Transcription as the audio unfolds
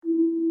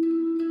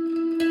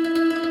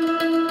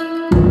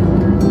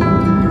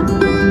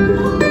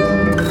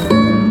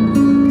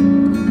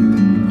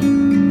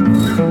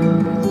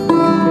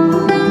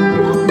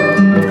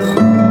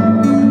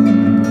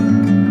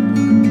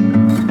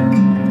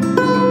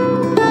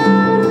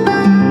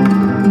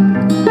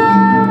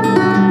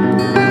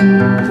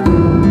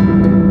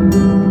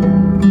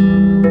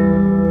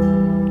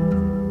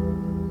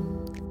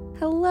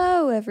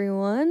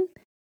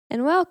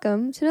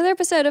welcome to another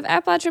episode of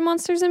Appalachian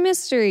Monsters and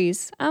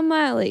Mysteries. I'm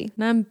Miley.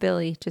 And I'm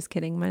Billy. Just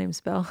kidding. My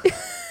name's Bill.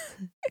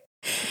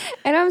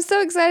 And I'm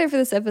so excited for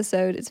this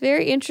episode. It's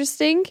very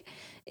interesting.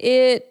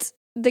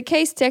 The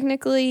case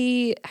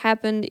technically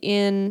happened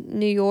in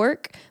New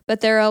York,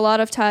 but there are a lot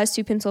of ties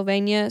to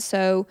Pennsylvania,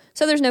 so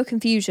there's no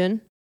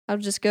confusion. I'll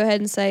just go ahead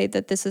and say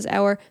that this is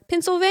our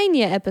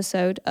Pennsylvania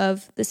episode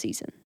of the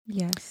season.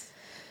 Yes.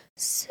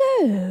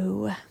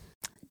 So,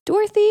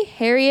 Dorothy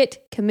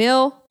Harriet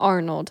Camille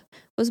Arnold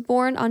was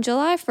born on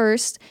July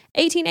 1st,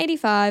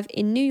 1885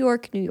 in New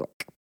York, New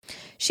York.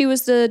 She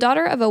was the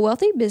daughter of a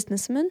wealthy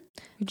businessman.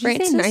 Did you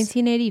say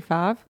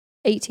 1985?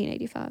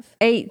 1885.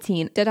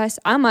 18.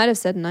 I might have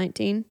said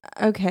 19.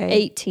 Okay.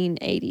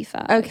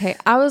 1885. Okay.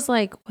 I was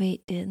like,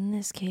 wait, didn't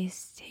this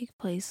case take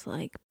place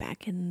like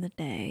back in the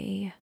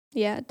day?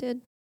 Yeah, it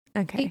did.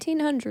 Okay.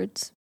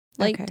 1800s.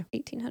 Late Okay.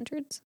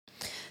 1800s.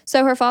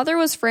 So her father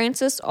was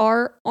Francis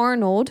R.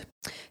 Arnold,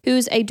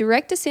 who's a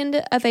direct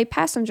descendant of a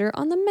passenger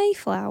on the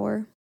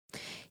Mayflower.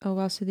 Oh,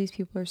 wow. So these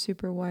people are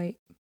super white.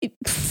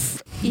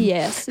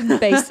 Yes,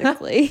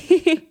 basically.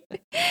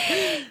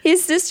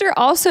 His sister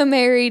also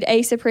married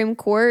a Supreme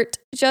Court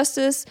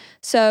justice,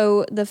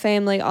 so the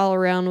family all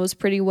around was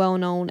pretty well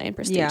known and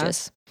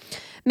prestigious. Yeah.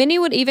 Many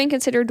would even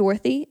consider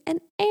Dorothy an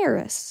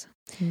heiress.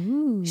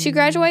 Ooh. She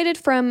graduated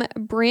from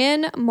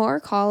Bryn Mawr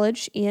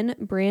College in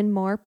Bryn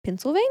Mawr,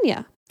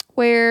 Pennsylvania,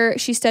 where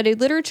she studied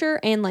literature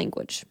and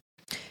language.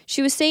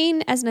 She was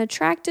seen as an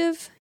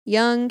attractive,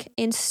 young,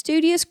 and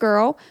studious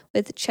girl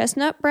with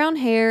chestnut brown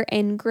hair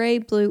and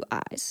gray-blue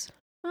eyes.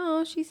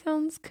 Oh, she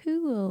sounds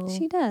cool.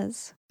 She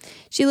does.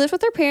 She lived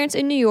with her parents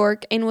in New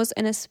York and was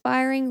an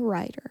aspiring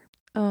writer.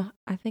 Oh,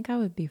 I think I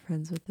would be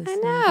friends with this I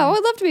lady. know. I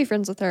would love to be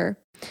friends with her.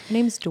 Her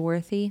name's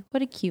Dorothy.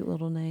 What a cute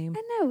little name.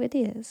 I know, it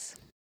is.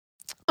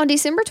 On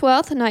December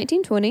 12th,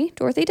 1920,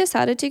 Dorothy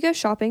decided to go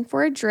shopping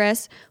for a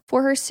dress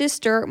for her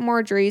sister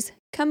Marjorie's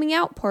coming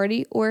out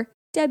party or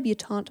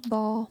debutante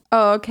ball.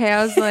 Oh, okay.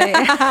 I was like,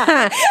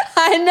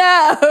 I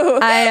know.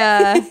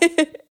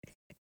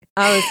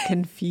 I was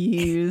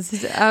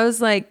confused. I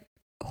was like,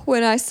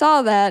 when I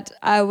saw that,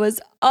 I was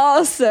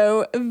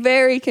also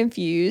very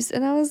confused.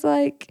 And I was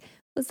like,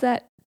 was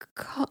that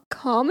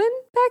common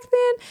back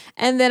then?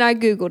 And then I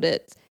Googled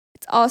it.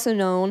 It's also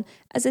known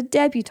as a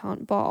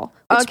debutante ball.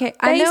 Okay,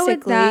 I know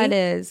what that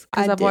is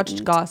because I've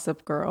watched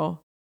Gossip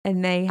Girl.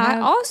 And they have...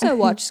 I also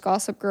watched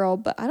Gossip Girl,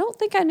 but I don't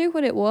think I knew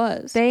what it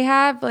was. They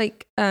have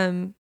like,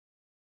 I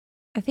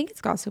think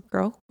it's Gossip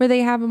Girl, where they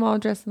have them all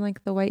dressed in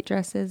like the white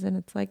dresses and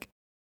it's like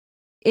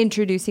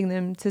introducing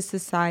them to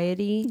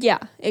society. Yeah,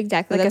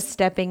 exactly. Like a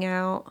stepping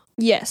out.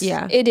 Yes.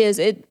 Yeah. It is.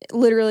 It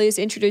literally is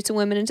introducing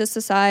women into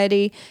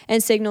society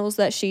and signals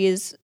that she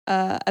is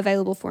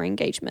available for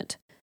engagement.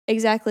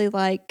 Exactly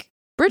like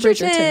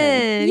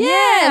Bridgerton.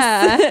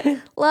 Yes. Yeah.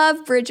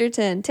 Love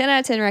Bridgerton. 10 out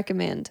of 10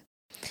 recommend.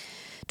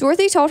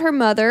 Dorothy told her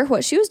mother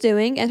what she was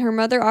doing, and her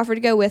mother offered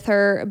to go with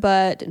her,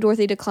 but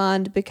Dorothy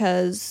declined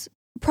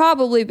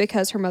probably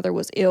because her mother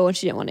was ill and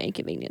she didn't want to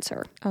inconvenience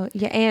her. Oh,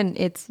 yeah, and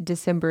it's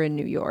December in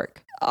New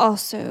York.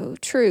 Also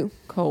true.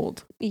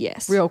 Cold.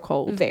 Yes. Real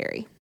cold.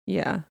 Very.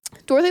 Yeah.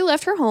 Dorothy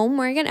left her home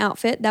wearing an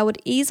outfit that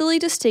would easily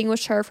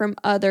distinguish her from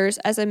others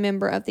as a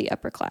member of the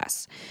upper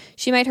class.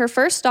 She made her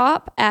first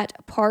stop at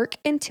Park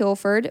in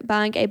Tilford,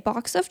 buying a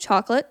box of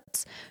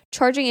chocolates,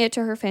 charging it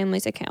to her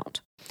family's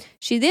account.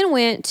 She then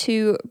went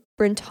to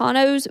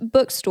Brentano's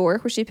bookstore,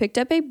 where she picked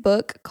up a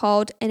book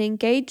called An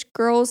Engaged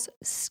Girl's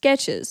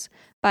Sketches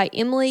by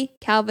Emily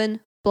Calvin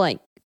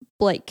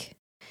Blake,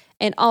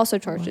 and also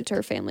charged it to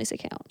her family's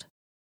account.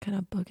 What kind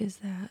of book is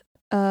that?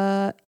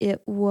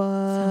 It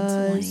was...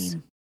 Sounds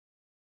lame.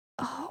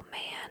 Oh,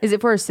 man. Is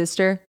it for her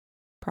sister?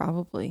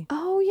 Probably.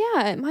 Oh,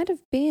 yeah, it might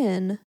have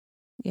been.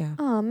 Yeah.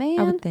 Oh, man.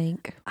 I would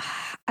think.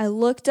 I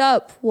looked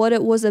up what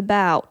it was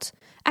about.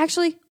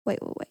 Actually, wait.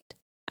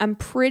 I'm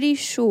pretty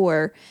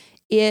sure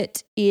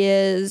it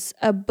is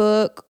a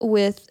book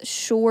with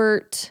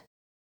short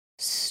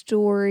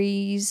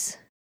stories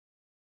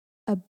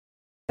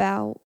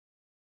about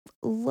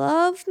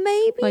love,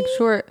 maybe? Like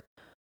short,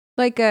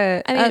 like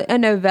a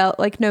novella,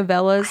 like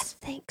novellas?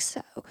 I think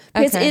so.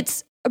 Because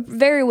it's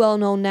very well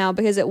known now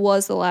because it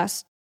was her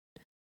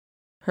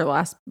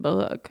last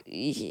book.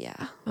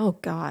 Yeah. Oh,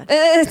 God.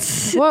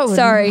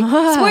 Sorry.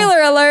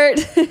 Spoiler alert.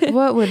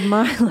 What would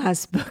my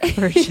last book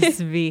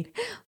purchase be?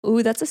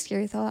 Ooh, that's a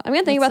scary thought. I'm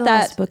going to think about the that.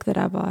 Last book that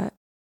I bought.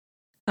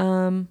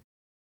 I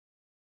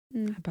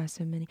buy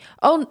so many.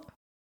 Oh,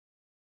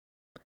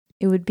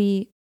 it would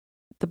be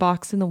The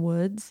Box in the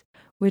Woods,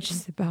 which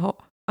is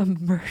about a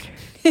murder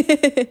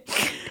that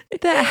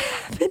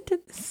happened in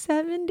the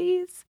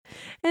 70s.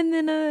 And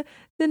then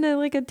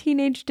a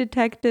teenage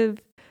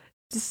detective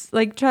just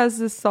like tries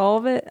to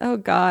solve it. Oh,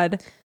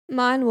 God.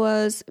 Mine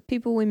was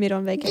People We Meet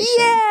on Vacation.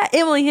 Yeah,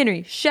 Emily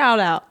Henry. Shout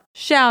out.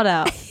 Shout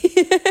out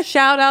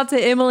to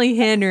Emily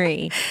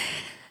Henry.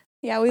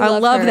 Yeah, we I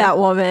love her. that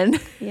woman.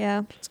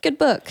 Yeah, it's a good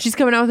book. She's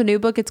coming out with a new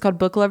book. It's called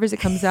Book Lovers. It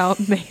comes out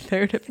May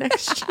 3rd of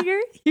next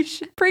year. You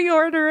should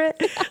pre-order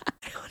it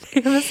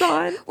on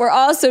Amazon. We're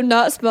also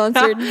not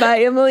sponsored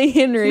by Emily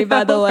Henry,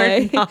 by the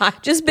way.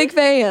 Just big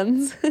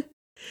fans.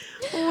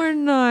 We're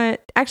not.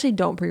 Actually,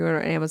 don't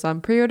pre-order on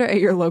Amazon. Pre-order at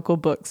your local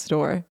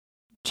bookstore.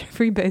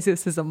 Jeffrey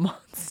Bezos is a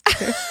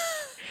monster.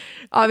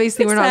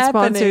 Obviously, we're not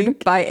sponsored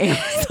by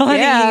Amazon.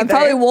 Yeah, either.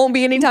 probably won't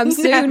be anytime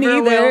soon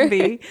Never either. will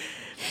be.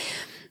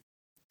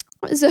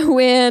 So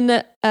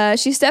when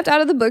she stepped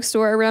out of the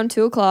bookstore around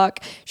 2:00,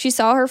 she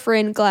saw her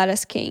friend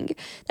Gladys King.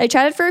 They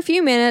chatted for a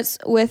few minutes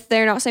with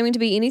there not seeming to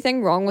be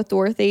anything wrong with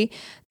Dorothy.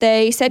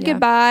 They said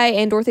goodbye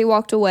and Dorothy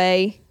walked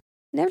away,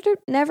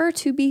 never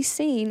to be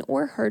seen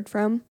or heard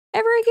from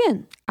ever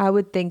again. I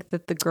would think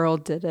that the girl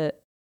did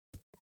it.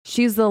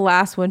 She's the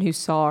last one who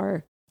saw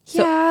her.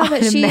 So yeah,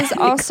 but she's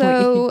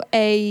also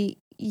a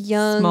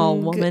young... small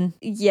woman.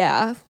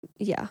 Yeah.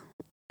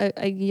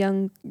 A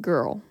young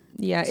girl.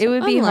 Yeah, So it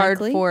would be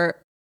unlikely.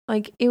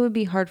 it would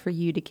be hard for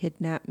you to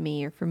kidnap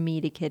me or for me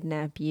to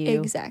kidnap you.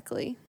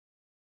 Exactly.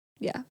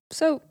 Yeah.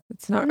 So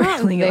It's not not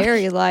really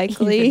very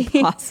likely.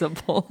 even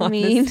possible. I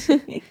mean,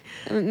 honestly.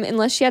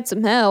 unless she had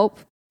some help.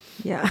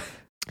 Yeah.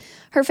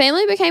 Her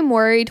family became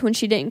worried when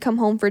she didn't come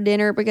home for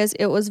dinner because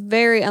it was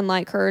very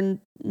unlike her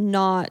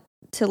not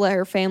to let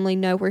her family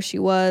know where she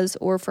was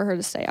or for her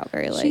to stay out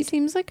very late. She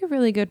seems like a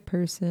really good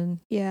person.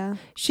 Yeah.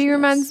 She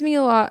reminds me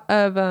a lot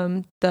of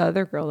the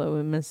other girl that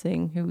went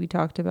missing, who we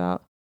talked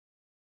about.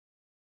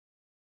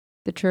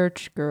 The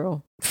church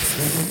girl.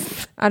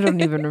 I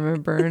don't even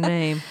remember her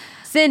name.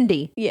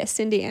 Cindy. Yes,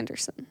 Cindy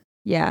Anderson.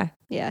 Yeah.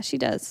 Yeah, she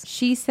does.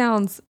 She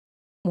sounds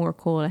more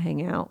cool to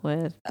hang out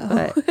with.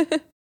 Oh.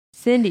 But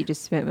Cindy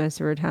just spent most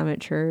of her time at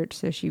church,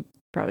 so she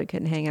probably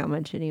couldn't hang out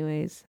much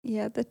anyways.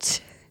 Yeah,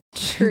 that's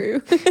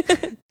true.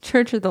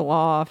 Church of the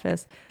Law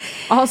Office.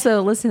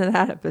 Also, listen to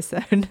that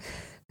episode.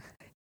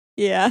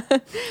 Yeah.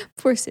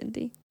 Poor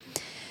Cindy.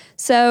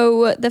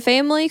 So the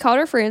family called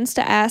her friends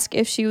to ask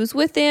if she was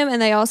with them,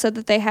 and they all said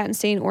that they hadn't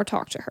seen or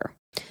talked to her.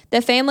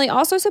 The family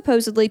also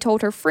supposedly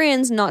told her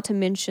friends not to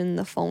mention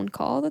the phone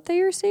call that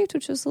they received,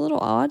 which was a little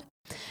odd.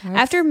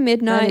 After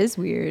midnight... That is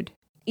weird.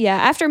 Yeah,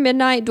 after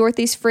midnight,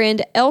 Dorothy's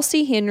friend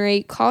Elsie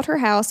Henry called her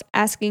house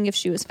asking if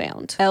she was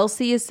found.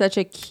 Elsie is such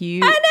a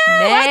cute name.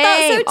 I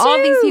thought so too. All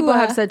these people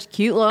have such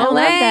cute little I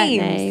love names.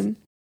 that name.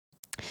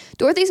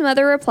 Dorothy's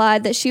mother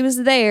replied that she was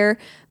there,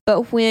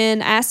 but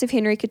when asked if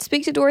Henry could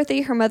speak to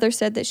Dorothy, her mother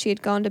said that she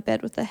had gone to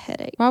bed with a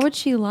headache. Why would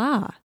she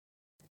lie?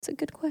 That's a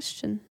good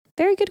question.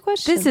 Very good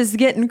question. This is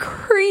getting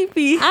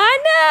creepy.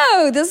 I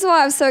know. This is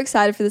why I'm so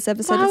excited for this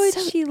episode. Why would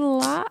she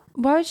lie?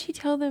 Why would she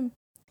tell them?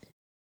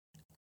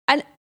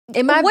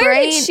 In Where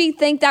brain, did she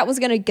think that was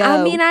going to go?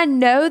 I mean, I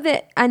know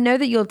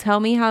that you'll tell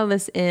me how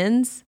this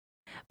ends,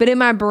 but in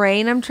my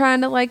brain, I'm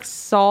trying to like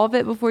solve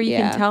it before you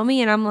can tell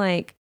me, and I'm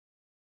like,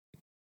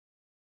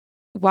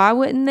 why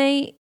wouldn't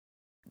they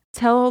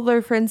tell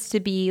their friends to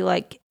be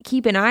like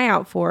keep an eye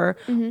out for her?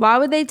 Mm-hmm. Why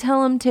would they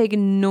tell them to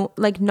ignore,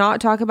 like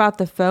not talk about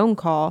the phone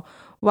call?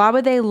 Why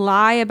would they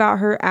lie about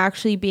her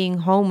actually being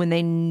home when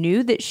they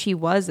knew that she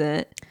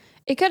wasn't?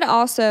 It could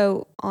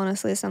also,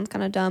 honestly, it sounds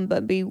kind of dumb,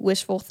 but be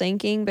wishful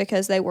thinking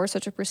because they were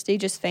such a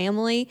prestigious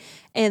family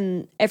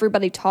and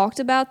everybody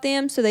talked about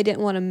them, so they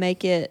didn't want to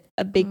make it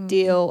a big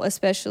deal,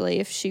 especially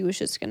if she was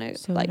just going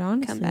to like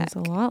come back. It's a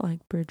lot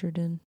like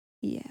Bridgerton.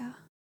 Yeah.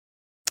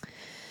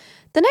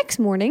 The next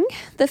morning,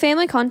 the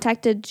family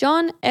contacted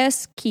John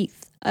S.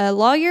 Keith, a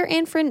lawyer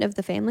and friend of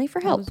the family,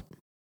 for help.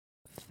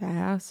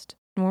 Fast.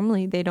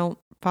 Normally, they don't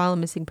file a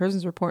missing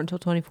persons report until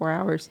 24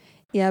 hours.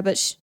 Yeah,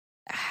 but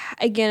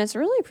again, it's a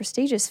really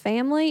prestigious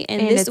family,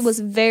 and this was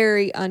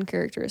very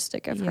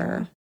uncharacteristic of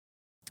her.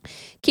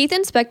 Keith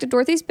inspected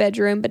Dorothy's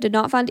bedroom, but did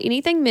not find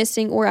anything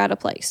missing or out of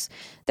place.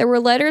 There were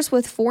letters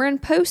with foreign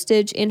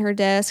postage in her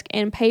desk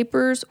and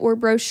papers or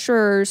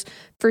brochures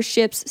for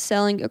ships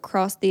sailing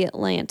across the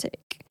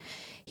Atlantic.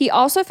 He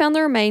also found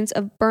the remains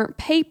of burnt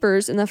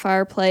papers in the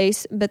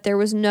fireplace, but there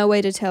was no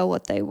way to tell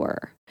what they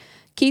were.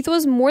 Keith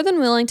was more than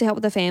willing to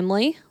help the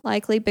family,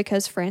 likely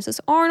because Frances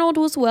Arnold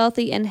was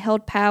wealthy and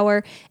held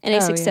power in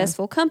a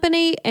successful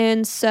company,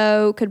 and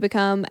so could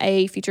become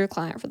a future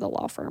client for the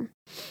law firm.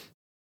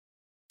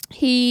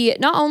 He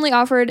not only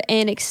offered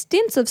an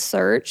extensive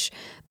search,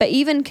 but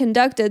even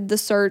conducted the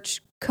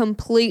search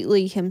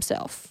completely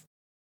himself.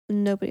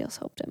 Nobody else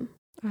helped him.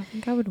 I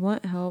think I would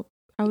want help.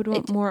 I would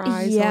want more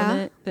eyes on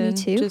it than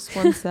just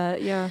one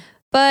set. Yeah.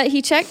 But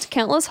he checked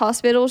countless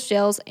hospitals,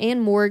 jails,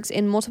 and morgues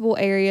in multiple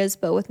areas,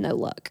 but with no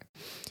luck.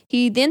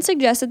 He then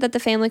suggested that the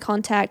family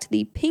contact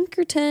the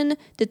Pinkerton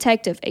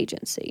Detective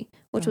Agency,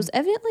 which was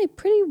evidently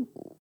pretty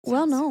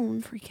well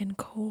known. Freaking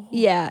cool.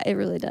 Yeah, it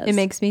really does. It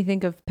makes me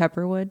think of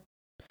Pepperwood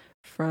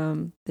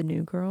from The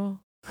New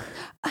Girl.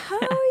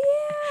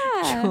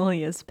 Oh, yeah.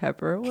 Julius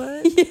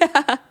Pepperwood.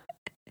 Yeah.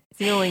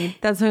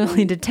 That's the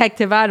only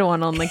detective I'd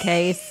want on the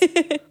case.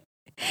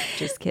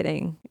 Just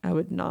kidding. I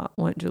would not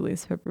want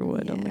Julius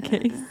Pepperwood on the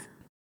case.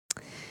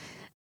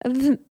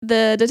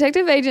 The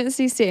detective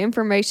agency sent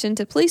information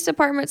to police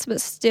departments,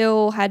 but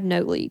still had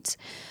no leads.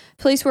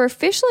 Police were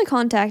officially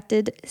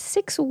contacted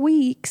 6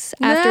 weeks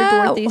after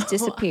Dorothy's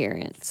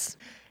disappearance.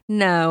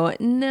 No.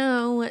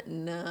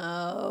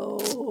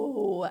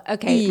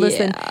 Okay,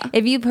 listen,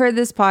 if you've heard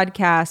this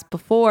podcast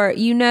before,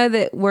 you know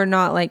that we're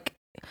not like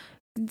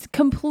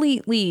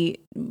completely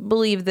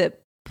believe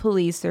that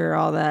police are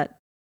all that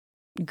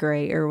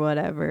great or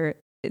whatever.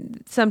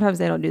 Sometimes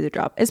they don't do their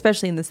job,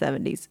 especially in the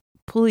 70s.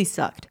 Police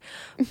sucked.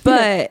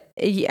 But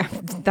yeah,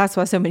 that's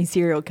why so many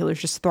serial killers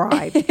just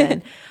thrived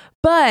then.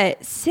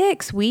 But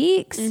 6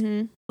 weeks?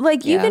 Mm-hmm.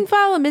 Like, you can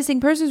file a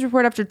missing persons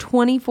report after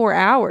 24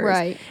 hours.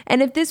 Right.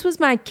 And if this was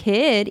my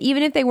kid,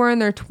 even if they were in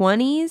their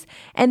 20s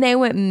and they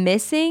went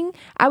missing,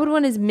 I would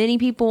want as many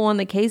people on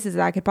the case as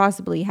I could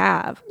possibly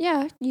have.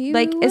 Yeah.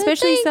 Like,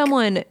 especially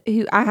someone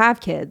who, I have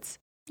kids.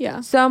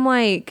 Yeah. So I'm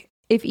like,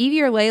 if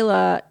Evie or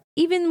Layla,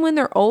 even when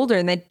they're older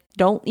and they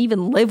don't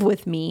even live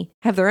with me,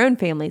 have their own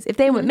families, if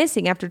they went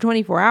missing after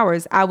 24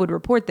 hours, I would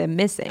report them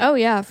missing. Oh,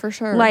 yeah, for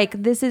sure. Like,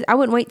 I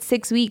wouldn't wait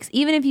 6 weeks.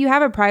 Even if you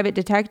have a private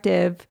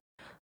detective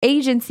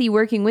agency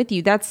working with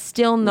you, that's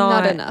still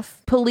not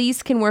enough.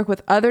 Police can work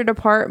with other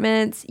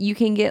departments. You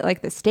can get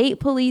like the state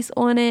police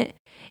on it.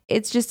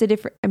 It's just a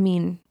different,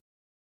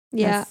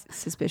 that's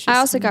suspicious. I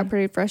also got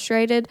pretty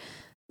frustrated,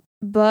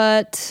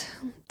 but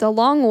the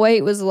long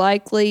wait was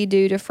likely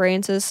due to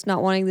Francis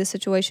not wanting the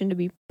situation to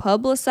be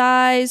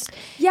publicized.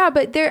 Yeah,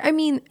 but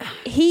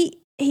he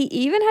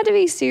even had to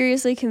be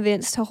seriously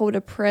convinced to hold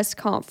a press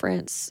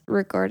conference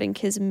regarding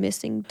his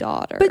missing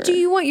daughter. But do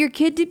you want your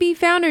kid to be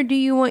found, or do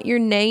you want your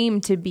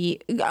name to be...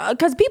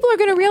 Because people are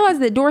going to realize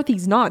that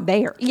Dorothy's not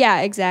there.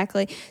 Yeah,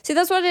 exactly. See,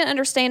 that's what I didn't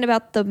understand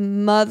about the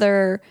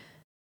mother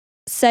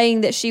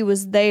saying that she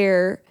was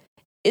there,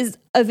 is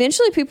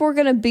eventually people are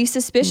going to be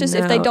suspicious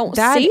if they don't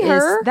see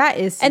her. That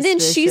is suspicious. And then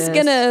she's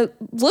going to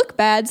look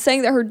bad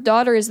saying that her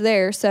daughter is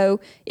there. So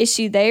is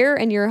she there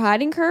and you're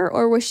hiding her,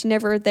 or was she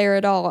never there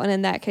at all? And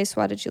in that case,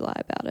 why did you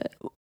lie about it?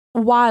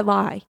 Why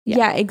lie?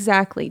 Yeah,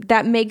 exactly.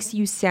 That makes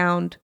you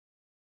sound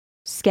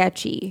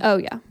sketchy. Oh,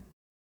 yeah.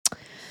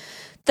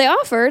 They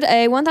offered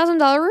a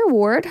 $1,000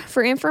 reward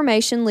for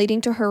information leading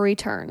to her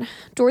return.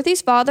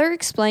 Dorothy's father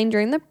explained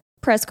during the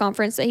press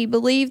conference that he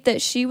believed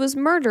that she was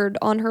murdered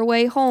on her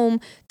way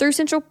home through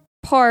Central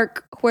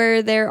Park,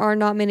 where there are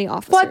not many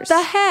officers. What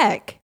the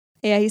heck?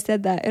 Yeah, he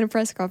said that in a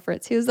press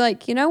conference. He was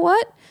like, you know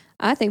what?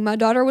 I think my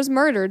daughter was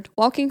murdered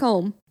walking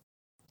home.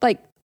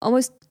 Like,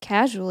 almost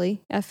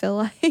casually, I feel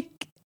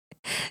like.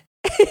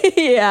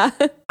 Yeah.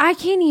 I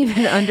can't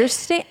even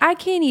understand. I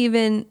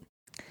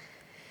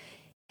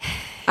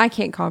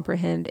can't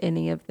comprehend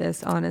any of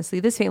this,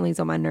 honestly. This family's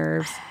on my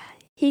nerves.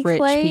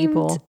 Rich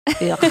people.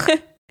 Ugh.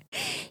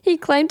 He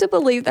claimed to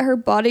believe that her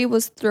body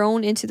was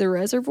thrown into the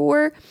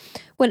reservoir.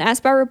 When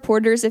asked by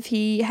reporters if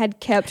he had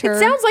kept her... It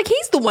sounds like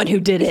he's the one who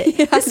did it.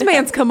 Yeah, this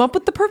man's come up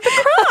with the perfect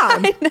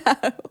crime. I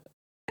know.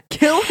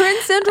 Kill her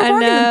in Central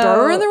Park and then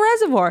throw her in the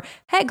reservoir.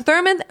 Heck, throw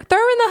her in the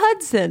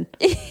Hudson.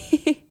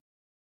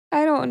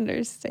 I don't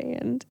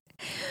understand.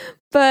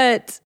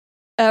 But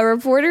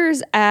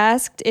reporters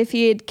asked if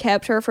he had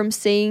kept her from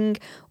seeing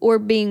or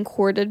being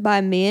courted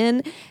by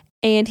men,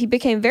 and he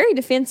became very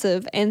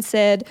defensive and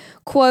said,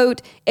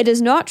 quote, "It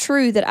is not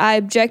true that I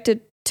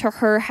objected to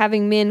her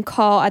having men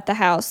call at the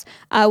house.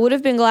 I would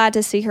have been glad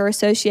to see her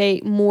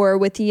associate more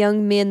with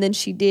young men than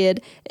she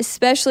did,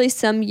 especially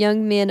some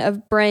young men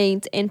of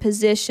brains and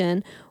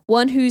position,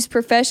 one whose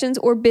professions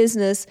or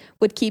business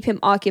would keep him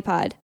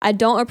occupied. I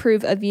don't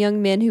approve of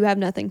young men who have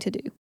nothing to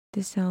do."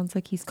 This sounds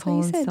like he's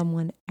calling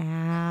someone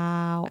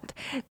out.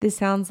 This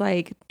sounds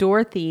like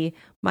Dorothy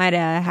might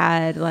have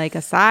had like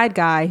a side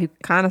guy who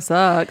kind of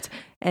sucked.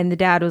 And the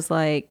dad was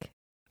like,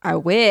 I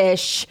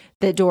wish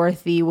that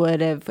Dorothy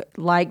would have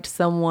liked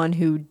someone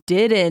who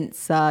didn't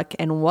suck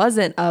and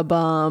wasn't a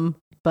bum.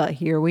 But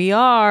here we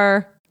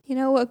are. You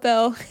know what,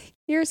 Belle?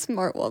 You're a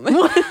smart woman.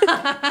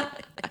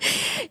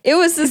 It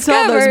was discovered. It's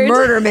all those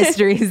murder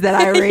mysteries that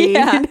I read.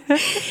 Yeah.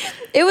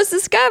 It was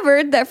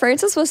discovered that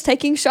Francis was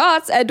taking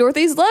shots at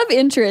Dorothy's love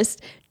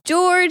interest,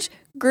 George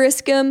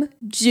Griscom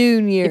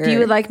Jr. If you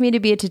would like me to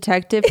be a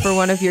detective for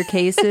one of your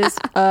cases,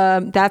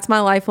 that's my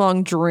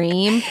lifelong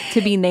dream,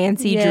 to be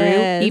Nancy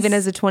Drew, even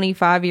as a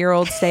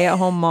 25-year-old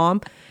stay-at-home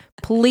mom.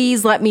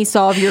 Please let me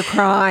solve your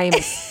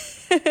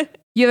crimes.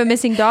 You have a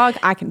missing dog?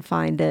 I can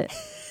find it.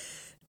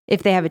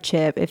 If they have a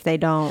chip. If they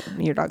don't,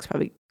 your dog's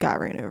probably got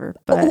ran over.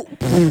 But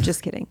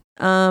just kidding.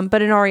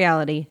 But in all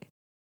reality,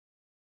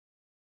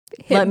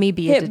 let me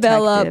be a detective. Hit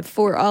Belle up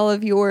for all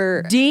of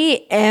your...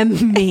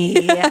 DM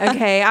me.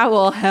 Okay, I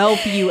will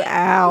help you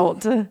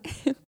out. I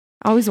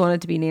always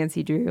wanted to be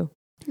Nancy Drew.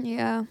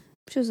 Yeah,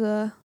 she was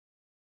a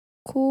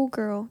cool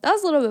girl. That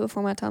was a little bit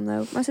before my time,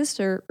 though. My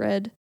sister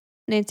read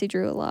Nancy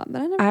Drew a lot,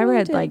 but I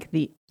read like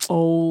the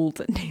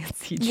old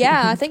Nancy Drew.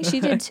 Yeah, I think she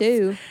did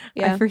too.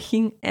 Yeah,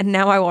 and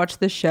now I watch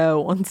the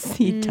show on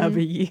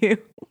CW. I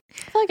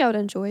feel like I would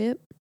enjoy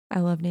it. I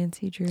love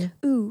Nancy Drew.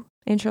 Ooh,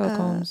 and Sherlock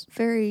Holmes.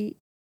 Very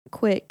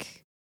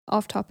quick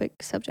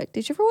off-topic subject.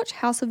 Did you ever watch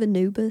House of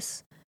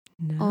Anubis?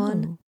 No.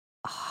 On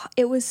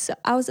It was,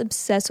 I was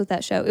obsessed with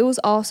that show. It was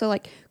also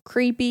like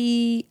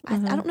creepy. I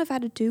don't know if it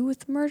had to do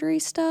with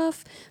murdery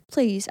stuff.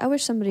 Please, I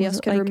wish somebody else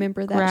could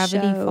remember that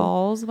Gravity show.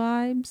 Falls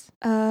vibes?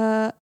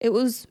 It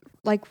was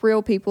like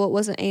real people. It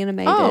wasn't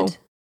animated. Oh.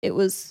 It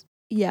was,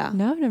 yeah.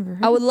 No, I've never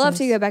heard I would of love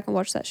this. to go back and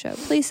watch that show.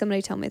 Please,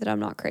 somebody tell me that I'm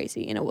not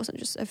crazy and it wasn't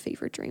just a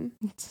fever dream.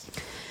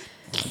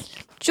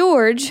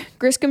 George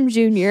Griscom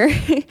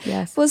Jr.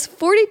 Yes. was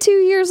 42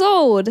 years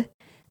old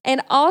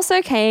and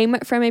also came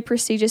from a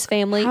prestigious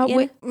family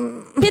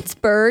in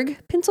Pittsburgh,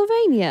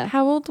 Pennsylvania.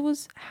 How old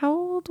was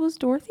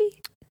Dorothy?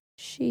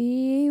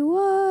 She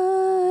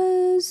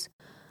was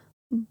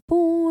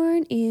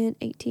born in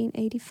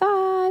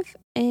 1885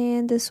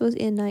 and this was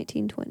in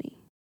 1920.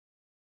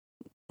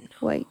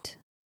 Wait.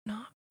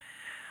 Not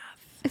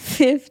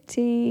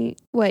 15.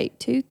 Wait,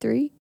 2,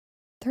 3,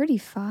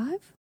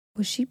 35?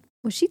 Was she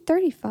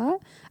 35?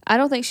 I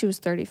don't think she was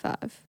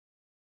 35.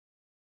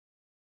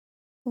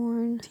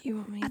 Born. Do you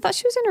want me I thought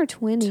she was in her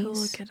 20s. to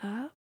look it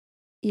up?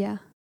 Yeah.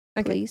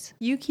 Okay. Please.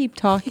 You keep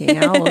talking.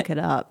 I'll look it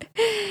up.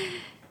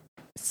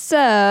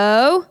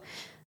 So,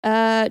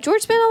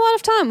 George spent a lot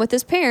of time with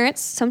his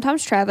parents,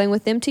 sometimes traveling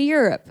with them to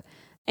Europe.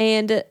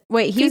 And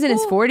Wait, he was in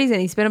his 40s and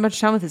he spent a bunch of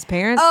time with his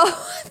parents?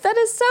 oh, that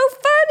is so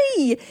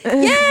funny.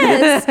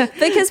 Yes,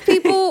 because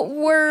people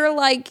were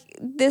like,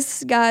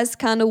 this guy's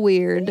kind of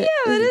weird. Yeah,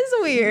 that is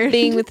weird.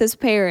 Being with his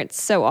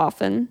parents so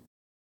often.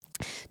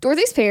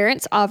 Dorothy's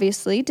parents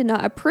obviously did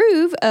not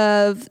approve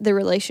of the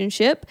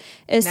relationship,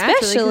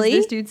 especially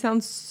this dude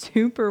sounds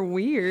super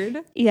weird.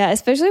 Yeah,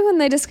 especially when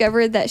they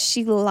discovered that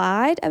she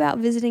lied about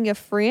visiting a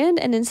friend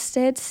and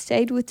instead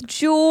stayed with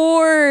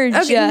George.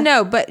 Okay,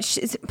 no, but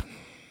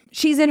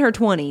she's in her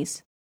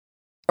 20s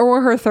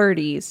or her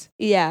 30s.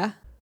 Yeah.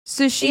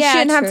 So she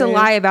shouldn't have to true.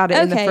 lie about it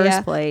in the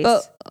first place.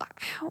 But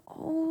how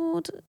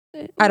old?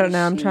 I don't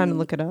know. was I'm trying to she?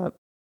 look it up.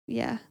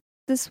 Yeah.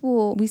 This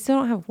will. We still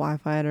don't have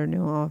Wi-Fi at our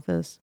new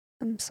office.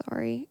 I'm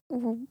sorry.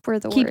 We're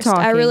the Keep worst. I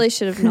talking. really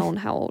should have known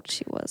how old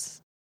she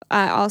was.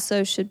 I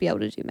also should be able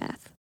to do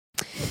math.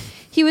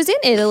 He was in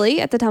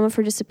Italy at the time of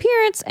her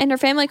disappearance, and her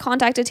family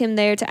contacted him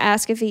there to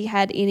ask if he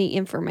had any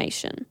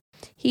information.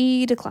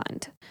 He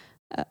declined.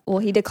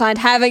 He declined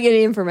having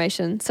any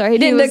information. Sorry, he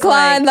didn't was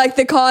decline like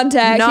the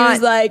contact. Not he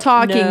was like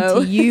talking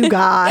no. to you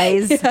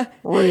guys. Yeah.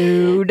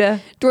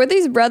 Rude.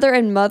 Dorothy's brother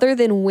and mother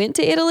then went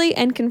to Italy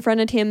and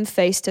confronted him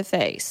face to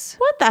face.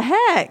 What the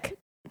heck?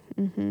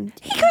 Mm-hmm.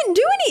 He couldn't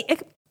do any.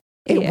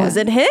 It Yeah.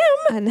 wasn't him.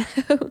 I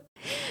know.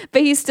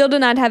 But he still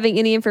denied having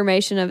any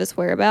information of his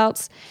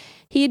whereabouts.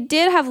 He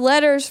did have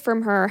letters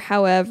from her,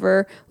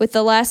 however, with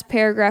the last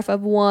paragraph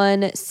of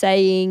one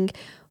saying,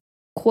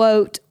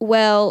 quote,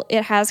 "Well,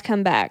 it has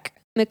come back.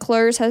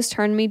 McClure's has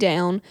turned me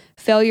down.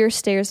 Failure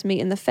stares me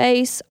in the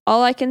face.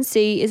 All I can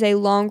see is a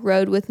long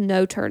road with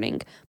no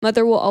turning.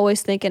 Mother will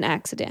always think an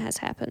accident has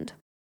happened."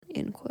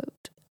 End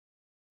quote.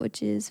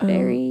 Which is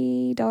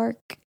very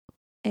dark.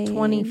 And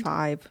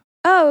 25.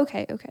 Oh,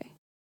 okay.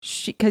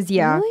 Because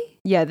yeah, Really?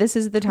 yeah. This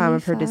is the time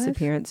of her 25?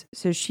 disappearance.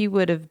 So she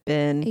would have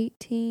been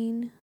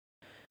 18.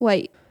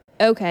 Wait.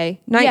 Okay.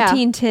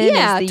 1910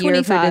 Yeah, is the year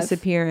of her 25.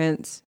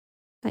 disappearance.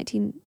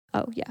 19.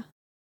 Oh, yeah.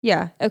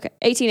 Yeah. Okay.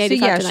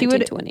 1885 to she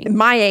would 1920.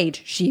 my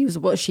age.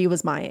 She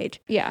was my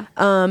age. Yeah.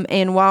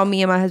 And while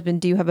me and my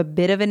husband do have a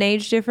bit of an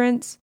age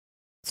difference,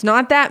 it's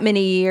not that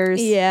many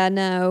years. Yeah,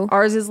 no.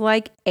 Ours is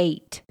like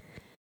 8.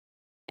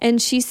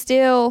 And she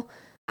still,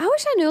 I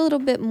wish I knew a little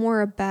bit more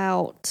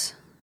about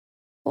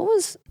what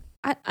was,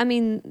 I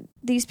mean,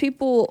 these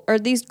people or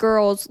these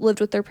girls lived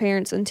with their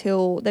parents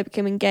until they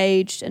became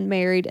engaged and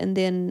married and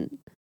then.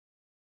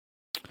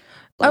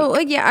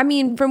 Yeah. I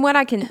mean, from what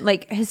I can,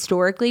 like,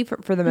 historically,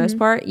 for the most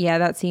part, yeah,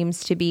 that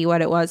seems to be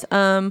what it was.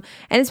 And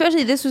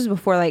especially this was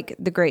before, like,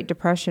 the Great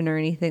Depression or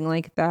anything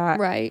like that.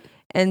 Right.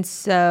 And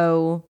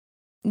so,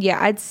 yeah,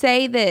 I'd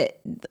say that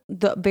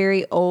the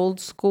very old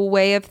school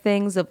way of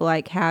things of,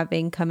 like,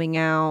 having coming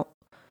out,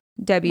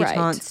 debutante,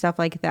 Right. stuff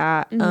like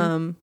that,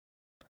 Mhm.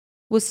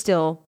 was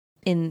still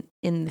in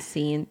the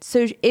scene.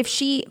 So if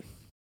she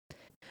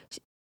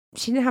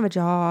didn't have a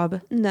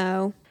job.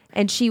 No.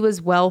 And she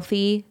was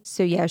wealthy.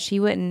 So, yeah, she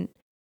wouldn't.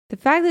 The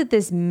fact that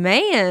this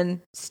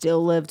man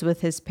still lived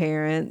with his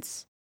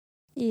parents.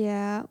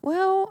 Yeah.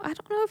 Well, I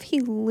don't know if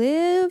he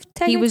lived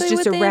technically He was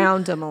just with them,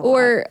 around them a lot.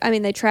 or, I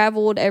mean, they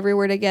traveled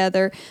everywhere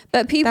together.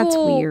 But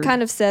people weird.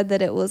 kind of said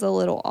that it was a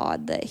little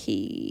odd that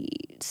he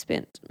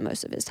spent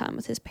most of his time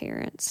with his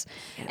parents.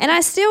 Yeah, and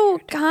I still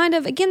kind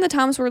of, again, the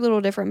times were a little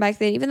different back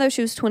then. Even though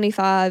she was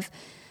 25,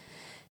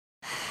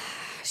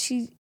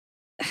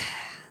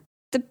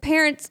 the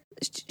parents,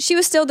 she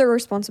was still their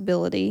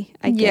responsibility,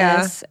 I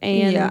guess.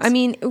 And yeah, I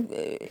mean,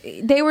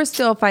 they were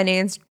still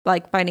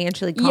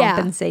financially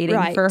compensating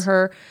right. for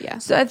her. Yeah.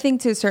 So I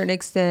think to a certain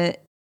extent,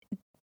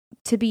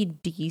 to be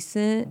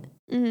decent,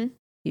 Mm-hmm.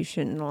 you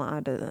shouldn't lie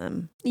to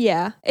them.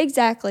 Yeah,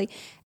 exactly.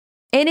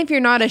 And if you're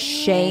not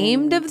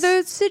ashamed of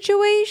the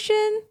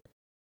situation,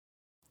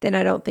 then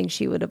I don't think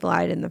she would have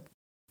lied in the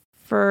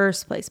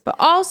first place. But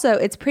also,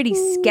 it's pretty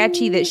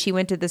sketchy that she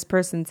went to this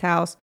person's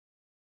house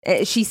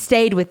She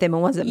stayed with them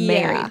and wasn't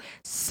married,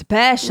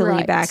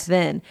 especially back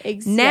then.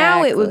 Exactly.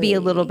 Now it would be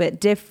a little bit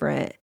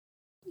different.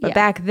 But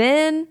back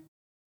then,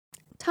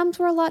 times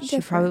were a lot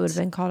different. She probably would have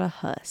been called a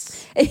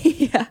huss.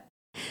 Yeah.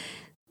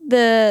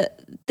 The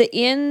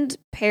end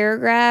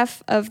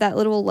paragraph of that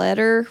little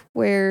letter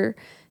where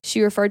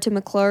she referred to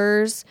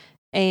McClures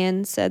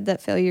and said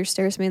that failure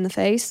stares me in the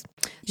face.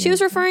 She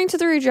was referring to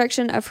the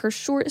rejection of her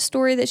short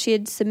story that she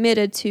had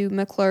submitted to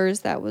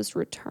McClures that was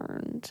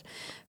returned.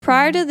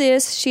 Prior to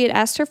this, she had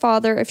asked her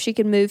father if she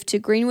could move to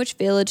Greenwich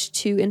Village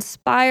to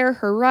inspire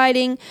her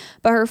writing,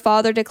 but her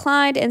father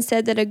declined and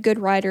said that a good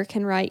writer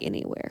can write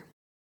anywhere,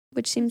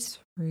 which seems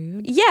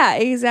rude. Yeah,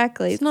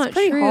 exactly. It's not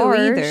pretty true harsh.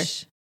 either.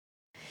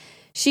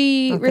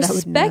 She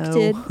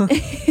respected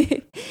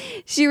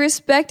she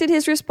respected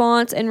his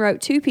response and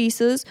wrote 2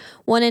 pieces,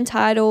 one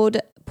entitled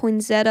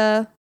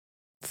Poinsettia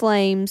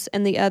Flames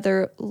and the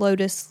other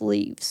Lotus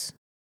Leaves.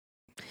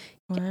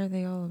 Why are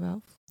they all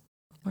about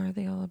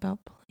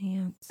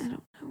plants? I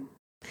don't know.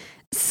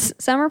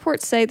 Some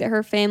reports say that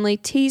her family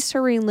teased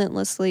her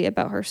relentlessly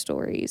about her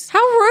stories. How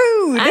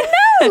rude! I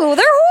know,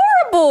 they're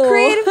horrible.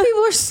 Creative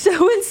people are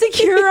so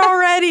insecure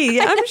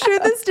already. I'm sure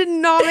this did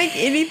not make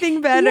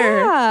anything better.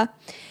 Yeah.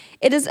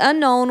 It is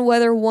unknown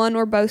whether one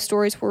or both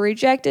stories were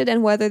rejected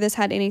and whether this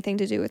had anything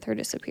to do with her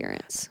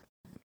disappearance.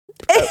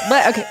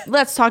 Okay,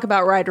 let's talk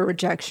about writer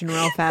rejection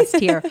real fast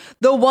here.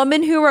 The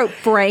woman who wrote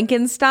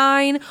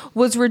Frankenstein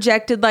was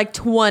rejected like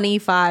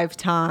 25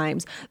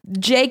 times.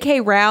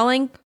 J.K.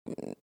 Rowling,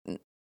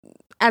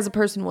 as a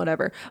person,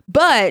 whatever.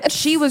 But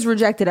she was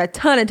rejected a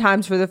ton of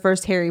times for the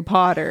first Harry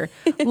Potter.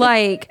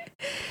 Like,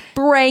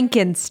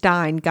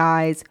 Frankenstein,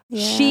 guys.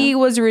 Yeah. She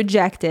was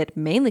rejected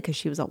mainly because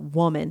she was a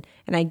woman.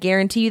 And I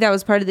guarantee you that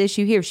was part of the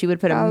issue here. If she would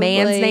put a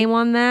man's name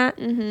on that,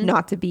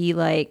 not to be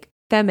like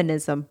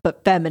feminism,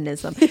 but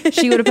feminism.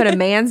 She would have put a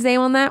man's name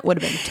on that, would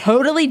have been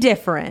totally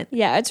different.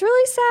 Yeah, it's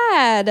really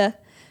sad.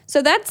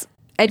 So that's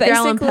Edgar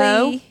Allan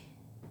Poe,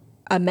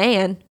 a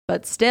man,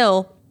 but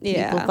still,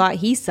 people thought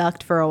he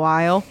sucked for a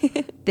while.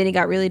 Then he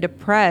got really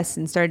depressed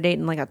and started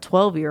dating like a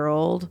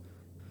 12-year-old.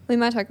 We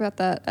might talk about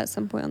that at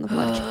some point on the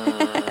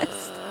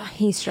podcast.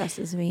 He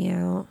stresses me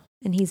out.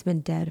 And he's been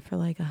dead for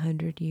like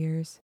 100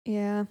 years.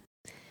 Yeah.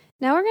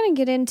 Now we're going to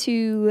get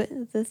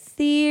into the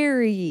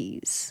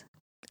theories.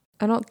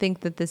 I don't think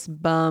that this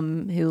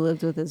bum who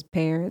lived with his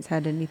parents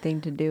had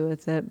anything to do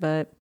with it,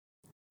 but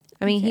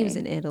I mean, he was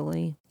in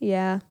Italy.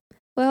 Yeah.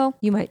 Well,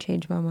 you might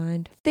change my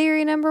mind.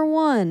 Theory number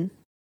 1.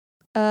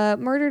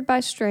 Murdered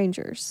by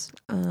strangers.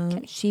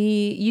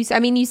 You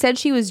said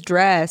she was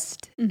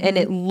dressed and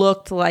it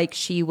looked like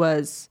she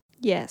was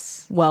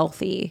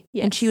wealthy.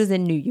 Yes. And she was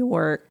in New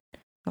York.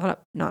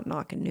 Not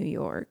knocking New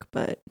York,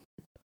 but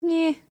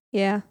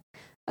yeah.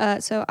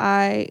 So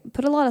I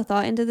put a lot of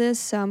thought into this,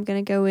 so I'm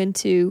going to go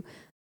into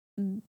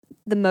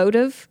the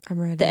motive, I'm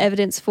ready. The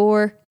evidence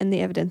for, and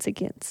the evidence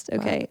against.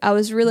 Okay. I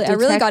really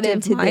got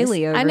into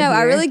Miley this. I know. Here.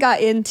 I really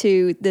got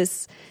into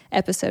this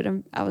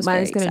episode. I was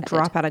Mine's going to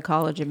drop out of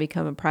college and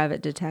become a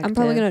private detective. I'm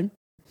probably going to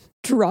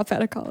drop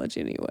out of college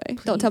anyway.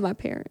 Please. Don't tell my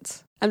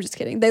parents. I'm just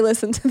kidding. They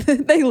listen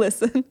they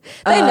listen.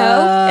 They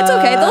know. It's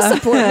okay. They'll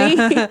support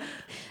me.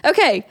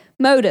 Okay.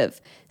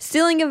 Motive.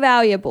 Stealing of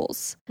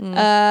valuables.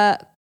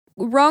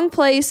 Wrong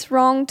place,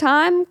 wrong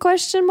time, ?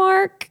 Because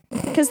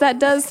that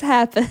does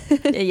happen.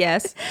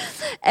 Yes.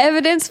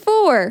 Evidence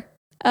for.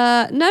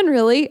 None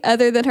really,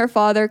 other than her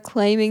father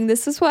claiming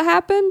this is what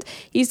happened.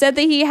 He said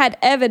that he had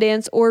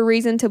evidence or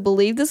reason to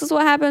believe this is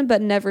what happened,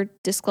 but never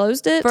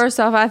disclosed it. First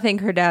off, I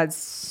think her dad's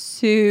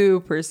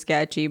super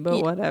sketchy,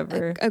 but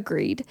whatever.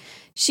 Agreed.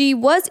 She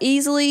was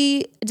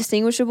easily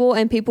distinguishable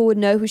and people would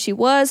know who she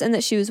was and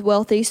that she was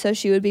wealthy, so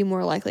she would be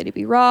more likely to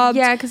be robbed.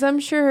 Yeah, because I'm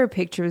sure her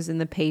picture was in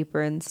the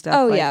paper and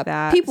stuff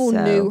that. People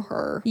knew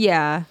her.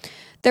 Yeah.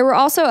 There were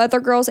also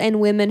other girls and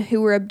women who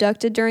were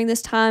abducted during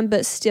this time,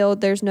 but still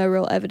there's no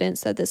real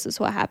evidence that this is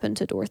what happened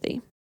to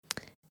Dorothy.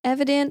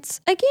 Evidence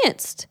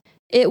against.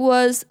 It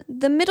was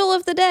the middle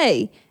of the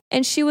day,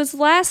 and she was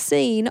last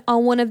seen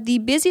on one of the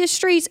busiest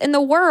streets in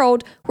the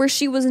world where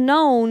she was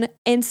known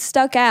and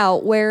stuck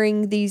out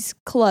wearing these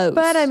clothes.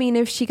 But, I mean,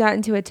 if she got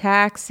into a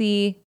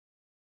taxi,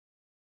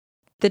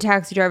 the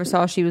taxi driver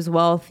saw she was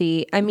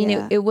wealthy. I mean,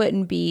 it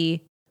wouldn't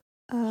be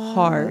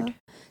hard.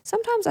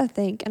 Sometimes I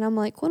think, and I'm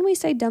like, when we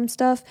say dumb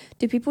stuff,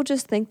 do people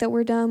just think that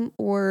we're dumb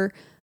or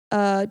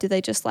do they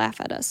just laugh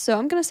at us? So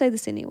I'm going to say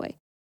this anyway.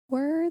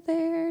 Were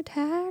there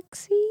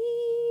taxis?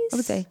 I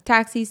would say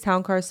taxis,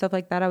 town cars, stuff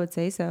like that. I would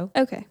say so.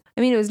 Okay.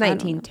 I mean, it was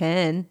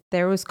 1910.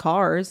 There was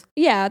cars.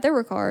 Yeah, there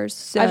were cars.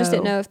 So, I just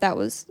didn't know if that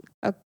was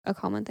a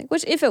common thing.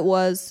 Which, if it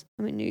was,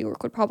 I mean, New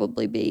York would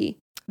probably be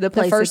the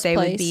place that they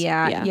would be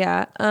at.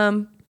 Yeah.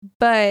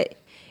 But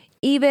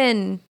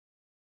even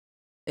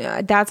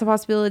that's a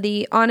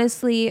possibility.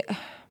 Honestly,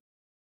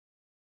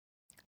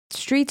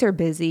 streets are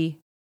busy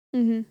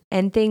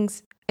and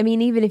things. I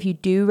mean, even if you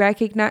do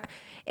recognize,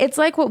 it's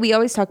like what we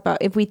always talk about.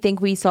 If we think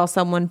we saw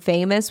someone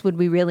famous, would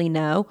we really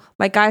know?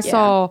 Like I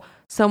saw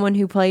someone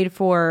who played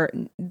for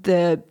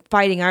the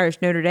Fighting Irish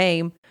Notre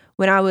Dame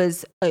when I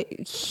was a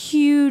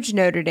huge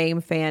Notre Dame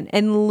fan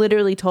and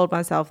literally told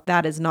myself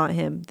that is not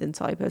him. Then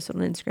saw he posted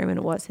on Instagram and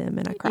it was him,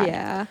 and I cried.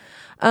 Yeah.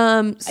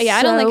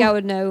 I don't think I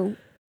would know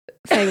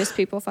famous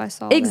people if I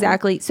saw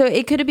exactly. So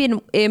it could have been,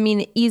 I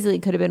mean, easily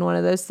could have been one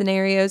of those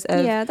scenarios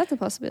of that's a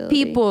possibility.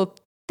 People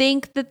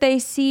think that they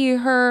see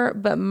her,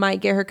 but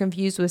might get her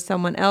confused with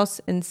someone else.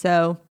 And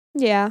so.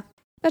 Yeah,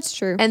 that's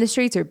true. And the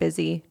streets are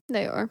busy.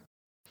 They are.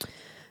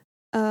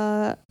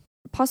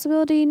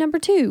 Possibility number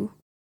 2,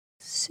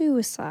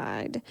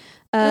 suicide.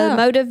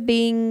 Motive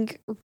being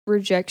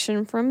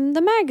rejection from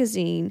the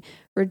magazine,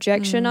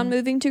 rejection on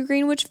moving to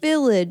Greenwich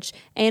Village,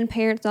 and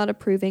parents not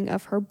approving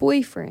of her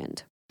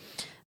boyfriend.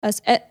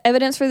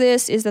 Evidence for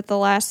this is that the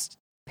last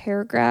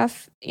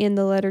paragraph in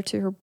the letter to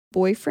her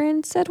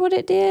boyfriend said what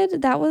it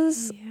did. That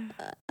was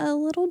a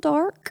little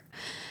dark.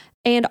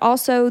 And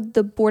also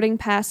the boarding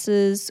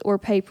passes or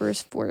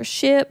papers for a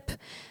ship.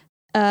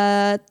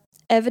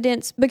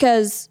 Evidence,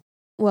 because,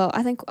 well,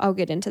 I think I'll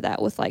get into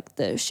that with like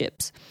the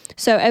ships.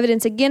 So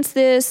evidence against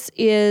this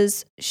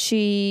is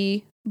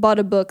she bought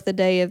a book the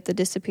day of the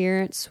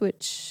disappearance,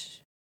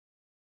 which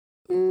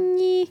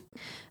the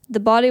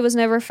body was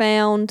never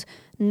found.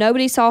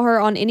 Nobody saw her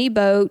on any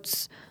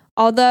boats,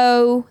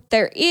 although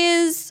there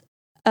is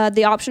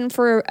the option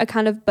for a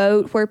kind of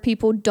boat where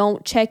people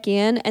don't check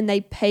in and they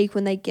pay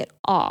when they get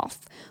off,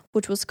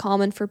 which was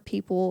common for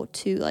people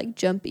to like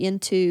jump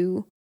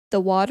into the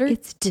water.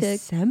 It's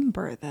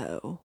December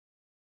though.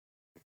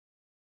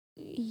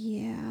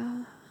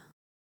 Yeah.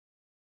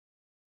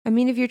 I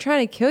mean, if you're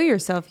trying to kill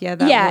yourself, that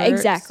works.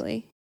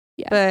 Exactly.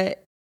 Yeah.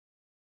 But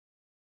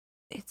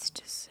it's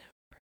December.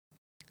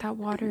 That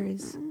water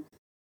is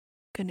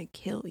gonna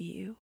kill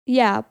you.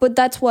 Yeah, but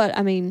that's what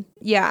I mean.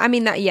 Yeah, I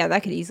mean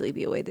that could easily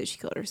be a way that she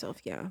killed herself.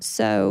 Yeah.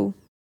 So,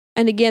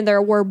 and again,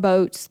 there were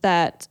boats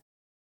that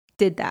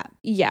did that.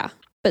 Yeah,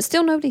 but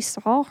still nobody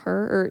saw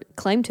her or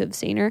claimed to have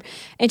seen her,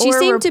 and she or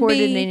seemed to reported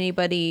be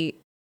anybody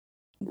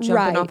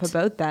jumping off a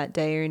boat that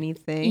day or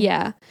anything.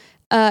 Yeah,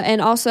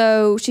 and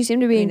also she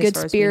seemed to be in good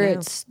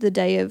spirits the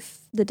day of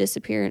the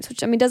disappearance,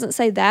 which I mean doesn't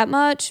say that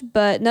much,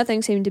 but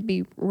nothing seemed to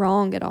be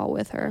wrong at all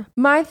with her.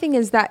 My thing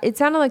is that it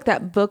sounded like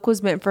that book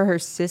was meant for her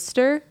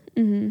sister.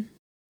 Mm-hmm.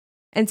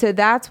 And so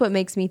that's what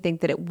makes me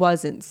think that it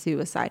wasn't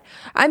suicide.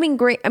 I mean,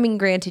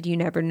 granted, you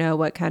never know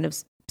what kind of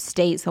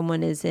state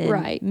someone is in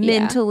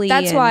mentally.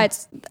 Yeah. That's why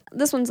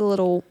this one's a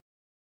little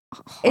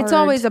hard. It's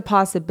always a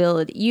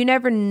possibility. You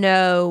never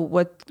know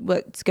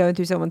what's going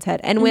through someone's head.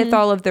 And with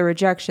all of the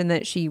rejection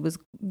that she was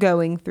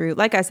going through,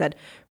 like I said,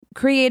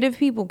 creative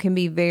people can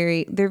be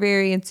they're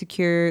very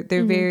insecure.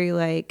 They're very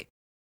like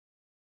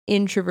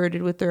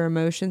introverted with their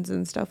emotions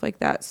and stuff like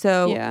that.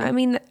 So, I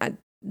mean,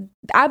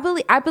 I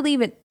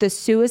believe in the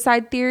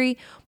suicide theory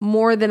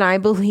more than I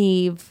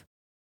believe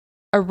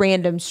a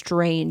random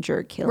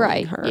stranger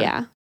killing her.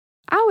 Yeah.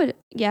 I would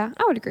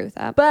agree with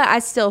that. But I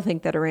still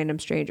think that a random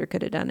stranger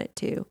could have done it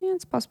too. Yeah,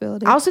 it's a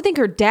possibility. I also think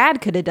her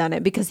dad could have done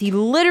it because he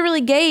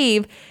literally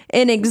gave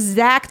an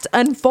exact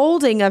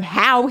unfolding of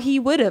how he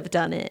would have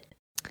done it.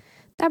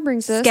 That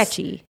brings us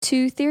sketchy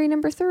to theory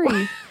number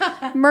 3.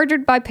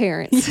 Murdered by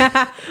parents.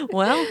 Yeah.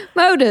 Well,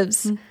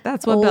 motives.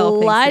 That's what Belle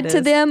thinks lied it to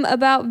is. them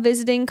about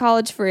visiting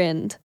college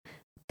friend.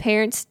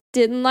 Parents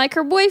didn't like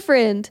her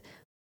boyfriend.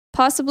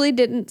 Possibly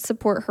didn't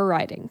support her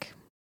writing.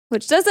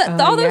 Which doesn't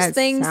all those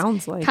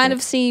things like kind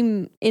of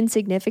seem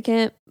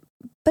insignificant.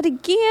 But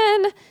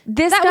again,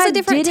 this that guy was a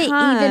different didn't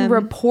time. even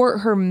report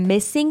her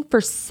missing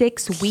for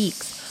 6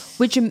 weeks,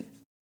 which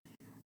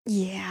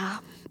yeah.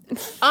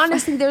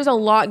 Honestly, there's a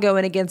lot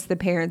going against the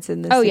parents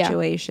in this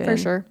situation. Yeah, for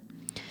sure.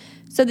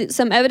 So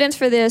some evidence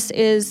for this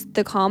is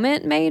the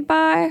comment made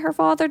by her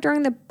father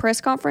during the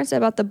press conference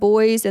about the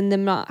boys and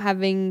them not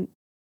having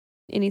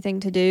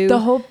anything to do. The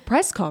whole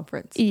press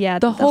conference. Yeah,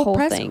 the whole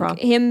press thing.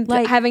 conference. Him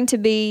having to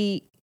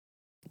be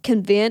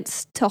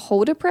convinced to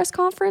hold a press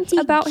conference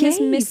about his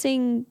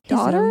missing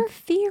daughter. His own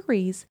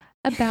theories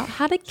about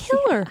how to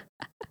kill her.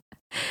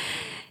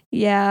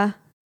 Yeah.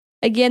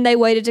 Again, they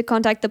waited to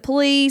contact the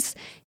police.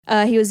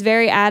 He was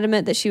very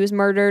adamant that she was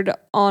murdered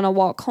on a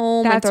walk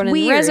home and thrown in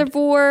the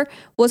reservoir,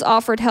 was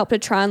offered help to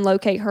try and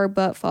locate her,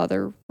 but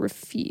father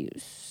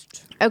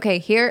refused. Okay,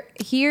 here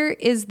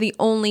is the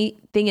only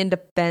thing in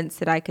defense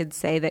that I could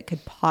say that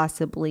could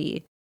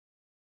possibly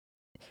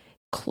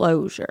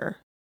closure.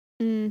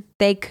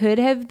 They could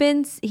have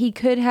been, he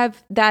could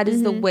have, that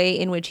is the way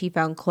in which he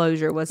found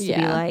closure, was to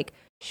be like,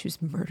 she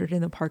was murdered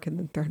in the park and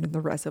then thrown in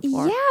the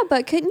reservoir. Yeah,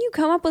 but couldn't you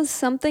come up with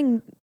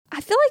something? I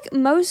feel like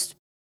most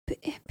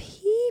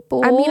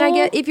people, I mean, I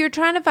get, if you're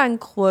trying to find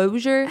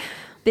closure,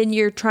 then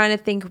you're trying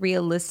to think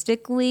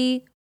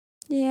realistically.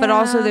 Yeah. But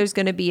also there's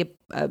going to be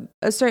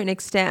a certain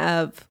extent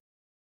of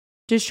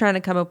just trying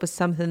to come up with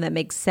something that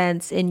makes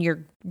sense in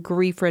your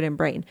grief-ridden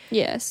brain.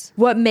 Yes.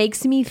 What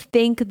makes me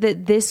think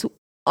that this,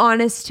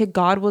 honest to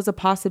God, was a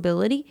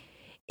possibility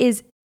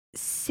is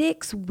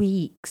 6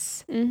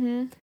 weeks.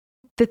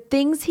 The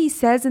things he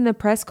says in the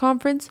press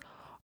conference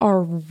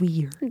are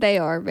weird. They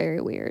are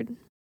very weird.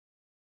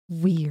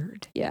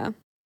 Weird. Yeah.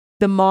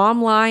 The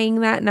mom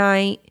lying that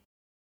night.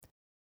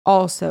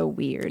 also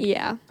weird.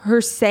 Yeah.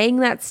 Her saying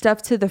that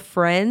stuff to the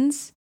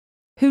friends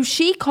who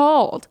she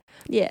called.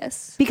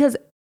 Yes. Because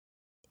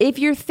if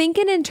you're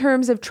thinking in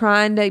terms of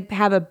trying to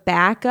have a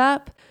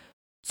backup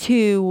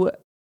to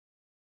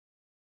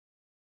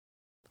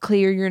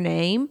clear your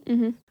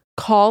name,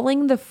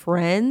 calling the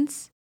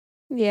friends.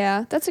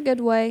 Yeah, that's a good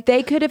way.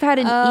 They could have had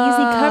an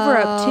easy cover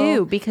up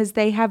too because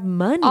they have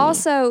money.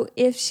 Also,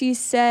 if she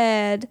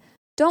said,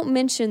 don't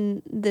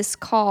mention this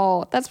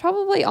call, that's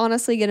probably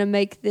honestly going to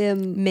make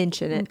them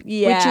mention it.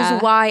 Yeah. Which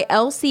is why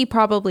Elsie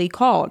probably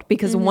called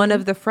because one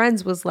of the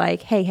friends was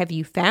like, hey, have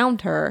you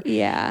found her?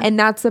 Yeah. And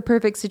that's the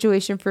perfect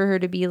situation for her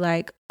to be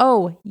like,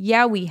 oh,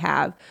 yeah, we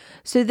have.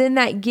 So then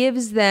that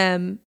gives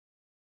them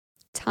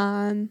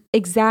time.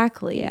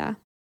 Exactly. Yeah.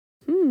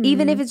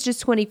 Even if it's just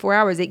 24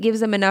 hours, it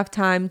gives them enough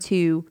time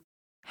to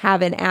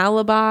have an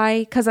alibi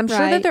because I'm sure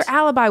that their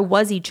alibi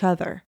was each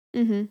other.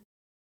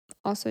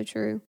 Also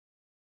true.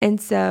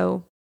 And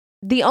so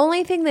the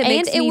only thing that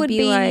makes me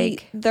be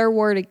like their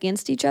word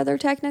against each other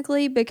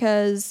technically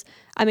because,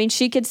 I mean,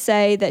 she could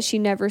say that she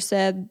never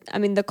said, I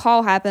mean, the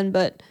call happened,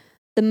 but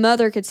the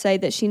mother could say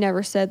that she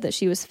never said that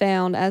she was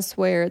found, as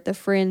where the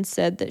friend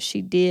said that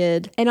she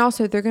did. And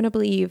also they're going to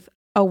believe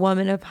a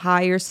woman of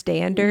higher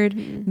standard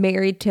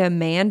married to a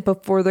man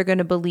before they're going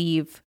to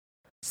believe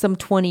some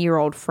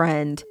 20-year-old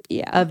friend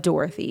of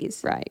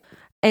Dorothy's. Right.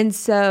 And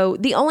so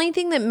the only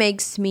thing that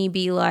makes me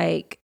be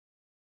like,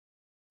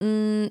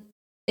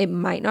 it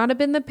might not have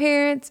been the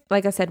parents,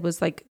 like I said,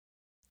 was like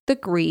the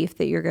grief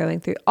that you're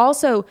going through.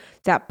 Also,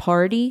 that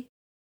party,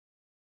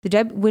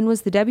 when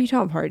was the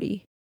debutante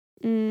party?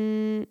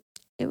 It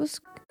was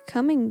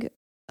coming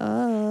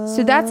up.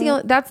 So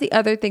that's the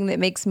other thing that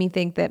makes me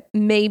think that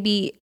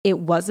maybe it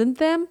wasn't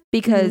them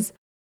because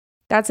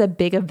that's a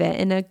big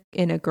event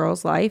in a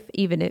girl's life,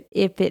 even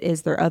if it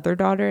is their other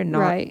daughter and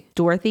not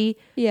Dorothy.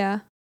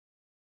 Yeah.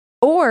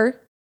 Or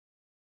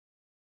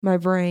my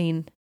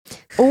brain.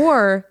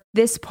 Or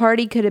this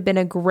party could have been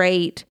a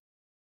great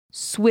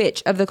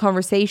switch of the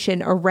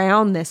conversation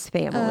around this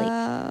family.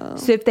 Oh.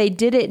 So if they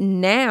did it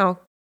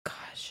now,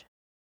 gosh.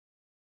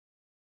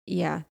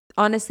 Yeah.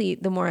 Honestly,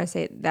 the more I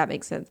say it, that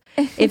makes sense.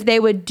 If they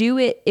would do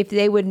it, if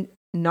they would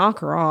knock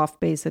her off,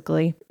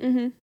 basically,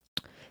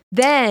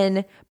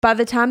 then by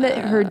the time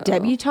that her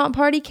debutante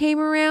party came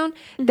around,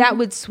 that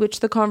would switch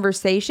the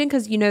conversation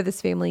because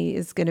this family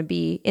is going to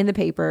be in the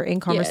paper in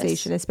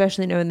conversation,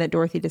 especially knowing that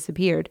Dorothy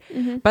disappeared.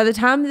 By the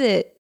time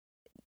that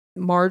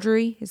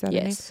Marjorie, is that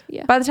her name?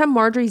 Yeah. By the time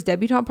Marjorie's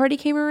debutante party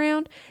came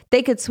around,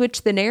 they could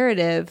switch the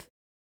narrative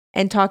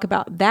and talk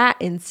about that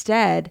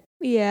instead.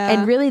 Yeah.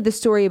 And really the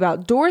story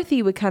about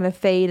Dorothy would kind of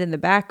fade in the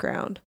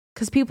background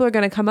because people are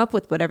going to come up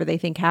with whatever they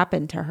think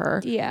happened to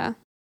her. Yeah.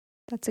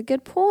 That's a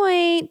good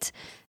point.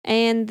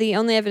 And the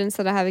only evidence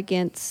that I have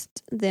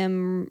against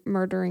them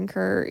murdering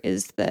her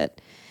is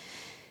that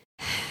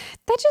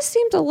just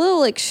seemed a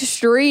little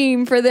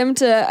extreme for them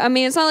to, I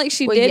mean, it's not like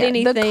she did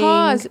anything. The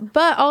cause,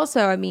 but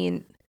also, I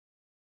mean,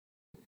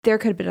 there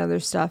could have been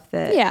other stuff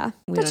that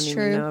we don't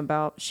even know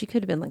about. She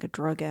could have been like a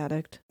drug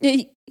addict.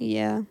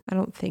 Yeah. I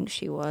don't think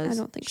she was. I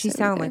don't think she so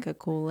sounded either. like a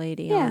cool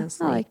lady,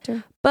 honestly. I liked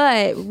her.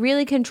 But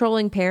really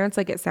controlling parents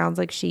like it sounds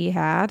like she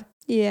had.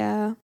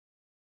 Yeah.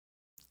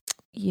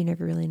 You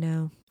never really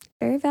know.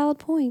 Very valid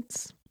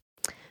points.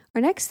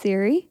 Our next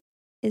theory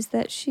is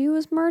that she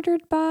was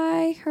murdered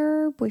by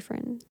her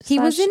boyfriend. He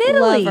was in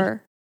Italy.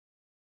 Lover.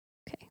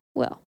 Okay,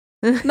 well,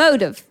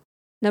 motive.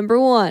 Number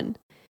 1.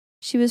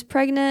 She was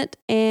pregnant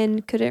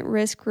and couldn't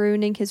risk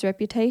ruining his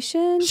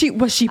reputation.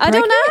 Was she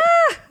pregnant?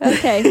 I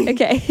don't know.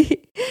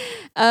 Okay.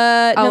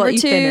 I'll number let you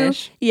 2.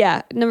 finish.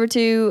 Yeah. Number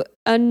 2,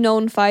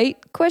 unknown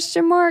fight, ?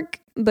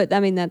 But I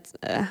mean, that's,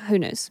 who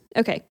knows?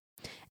 Okay.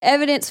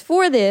 Evidence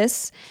for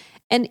this: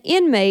 an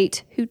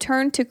inmate who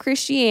turned to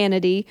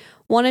Christianity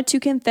wanted to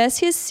confess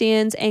his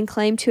sins and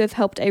claimed to have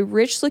helped a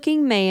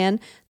rich-looking man,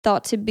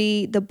 thought to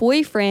be the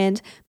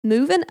boyfriend,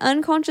 move an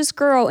unconscious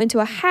girl into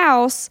a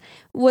house,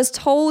 was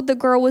told the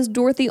girl was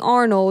Dorothy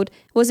Arnold,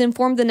 was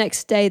informed the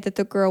next day that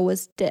the girl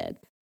was dead.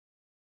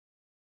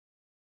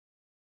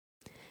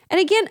 And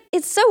again,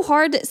 it's so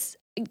hard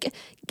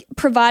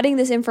providing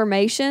this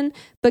information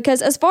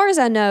because as far as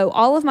I know,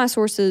 all of my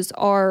sources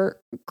are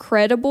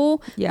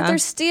credible. Yeah.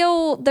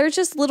 But there's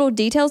just little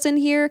details in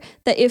here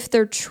that if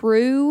they're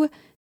true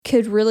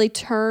could really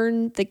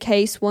turn the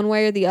case one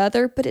way or the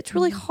other, but it's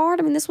really hard.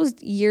 I mean, this was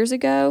years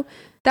ago.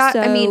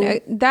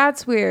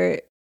 That's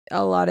where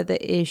a lot of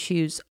the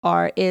issues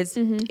are is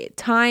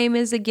time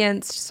is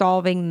against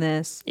solving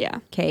this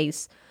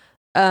case.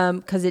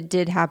 Because it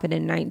did happen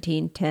in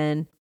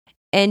 1910.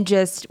 And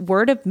just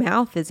word of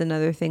mouth is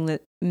another thing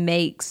that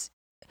makes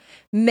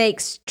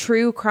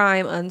true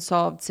crime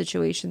unsolved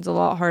situations a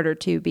lot harder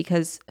too,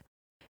 because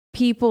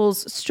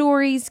people's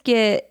stories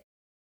get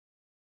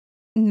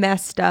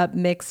mixed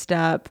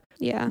up.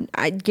 Yeah.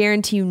 I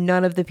guarantee you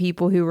none of the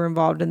people who were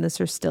involved in this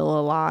are still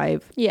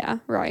alive. Yeah,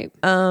 right.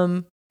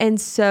 And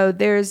so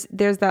there's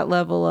that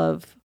level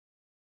of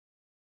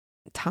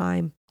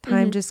time.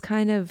 Time just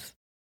kind of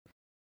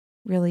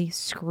really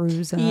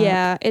screws up.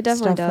 Yeah, it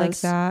definitely stuff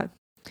does. like that.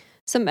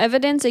 Some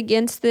evidence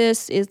against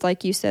this is,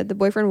 like you said, the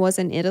boyfriend was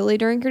in Italy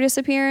during her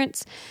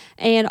disappearance.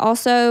 And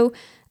also,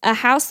 a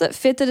house that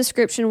fit the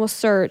description was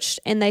searched,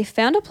 and they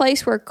found a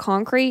place where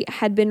concrete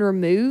had been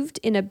removed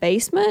in a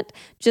basement,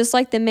 just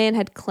like the man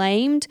had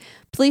claimed.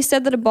 Police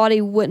said that a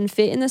body wouldn't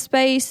fit in the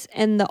space,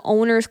 and the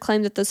owners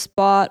claimed that the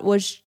spot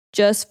was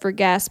just for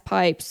gas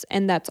pipes,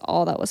 and that's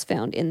all that was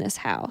found in this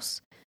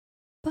house.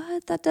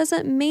 But that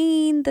doesn't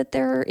mean that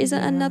there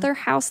isn't another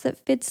house that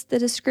fits the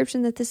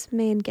description that this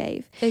man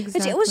gave.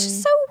 Exactly. It was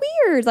just so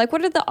weird. Like,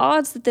 what are the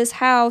odds that this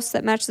house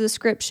that matched the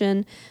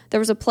description,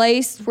 there was a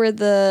place where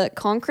the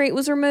concrete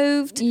was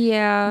removed,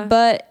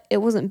 but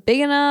it wasn't big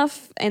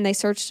enough, and they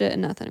searched it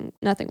and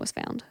nothing was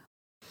found.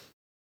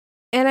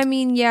 And I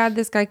mean,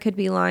 this guy could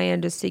be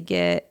lying just to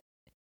get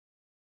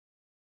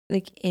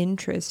like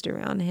interest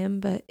around him,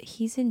 but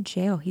he's in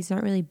jail. He's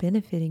not really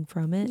benefiting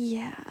from it.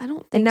 Yeah, I don't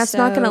think and that's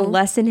not going to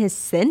lessen his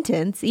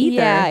sentence either.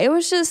 Yeah, it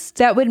was just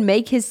that would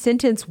make his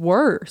sentence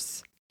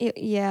worse.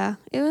 I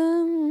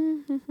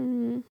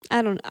don't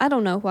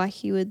know why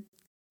he would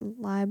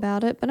lie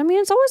about it, but I mean,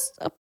 it's always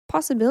a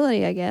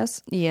possibility, I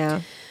guess.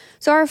 Yeah.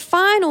 So our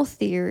final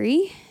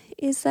theory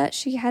is that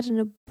she had an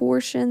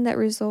abortion that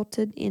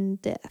resulted in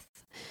death.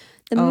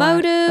 The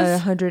motive... I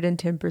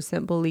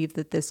 110% believe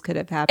that this could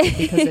have happened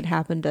because it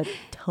happened a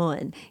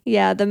ton.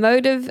 Yeah, the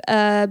motive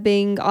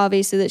being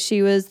obviously that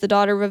she was the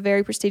daughter of a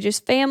very prestigious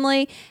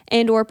family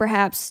and or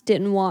perhaps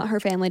didn't want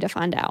her family to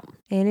find out.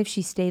 And if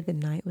she stayed the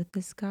night with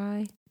this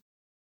guy?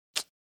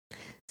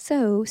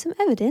 So, some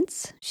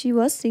evidence. She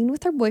was seen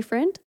with her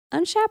boyfriend,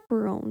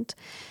 unchaperoned.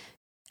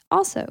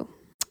 Also,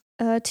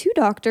 2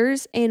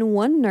 doctors and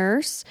 1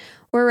 nurse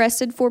were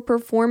arrested for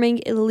performing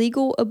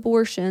illegal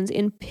abortions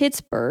in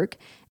Pittsburgh,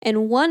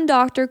 and 1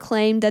 doctor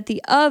claimed that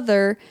the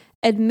other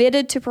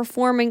admitted to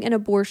performing an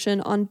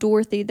abortion on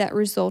Dorothy that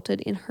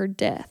resulted in her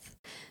death.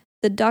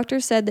 The doctor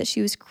said that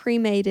she was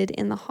cremated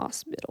in the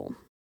hospital.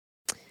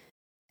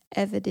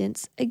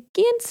 Evidence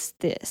against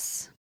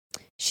this.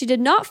 She did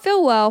not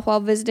feel well while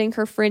visiting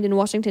her friend in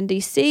Washington,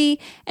 D.C.,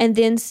 and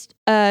then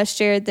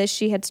shared that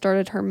she had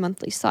started her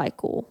monthly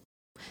cycle.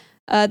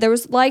 There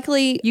was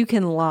likely... You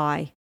can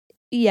lie.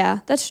 Yeah,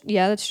 that's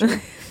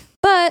true.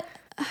 But...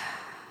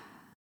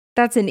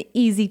 That's an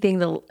easy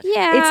thing to...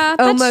 Yeah,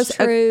 it's almost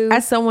true.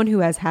 As someone who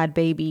has had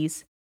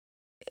babies,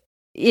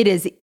 it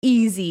is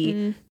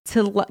easy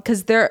to...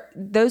 Because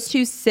those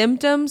 2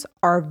 symptoms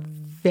are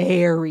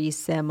very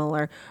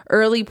similar.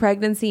 Early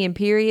pregnancy and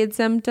period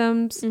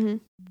symptoms,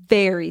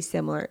 very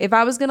similar. If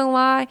I was going to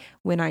lie,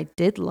 when I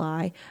did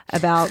lie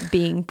about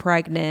being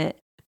pregnant,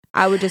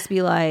 I would just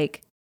be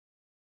like,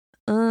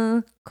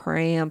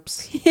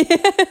 cramps.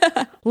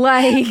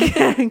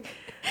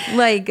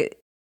 like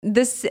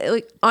this,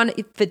 on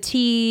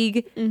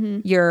fatigue,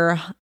 you're,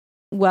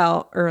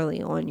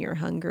 early on you're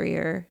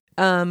hungrier.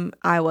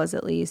 I was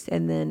at least,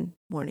 and then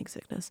morning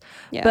sickness.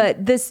 Yeah.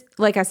 But this,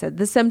 like I said,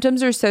 the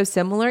symptoms are so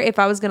similar. If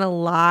I was going to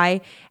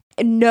lie,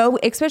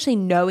 especially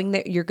knowing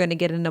that you're going to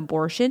get an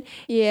abortion.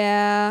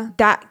 Yeah.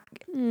 That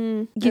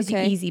gives you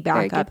easy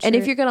backup. And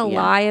if you're going to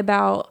lie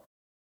about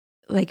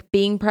like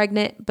being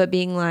pregnant, but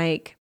being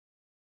like,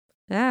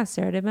 I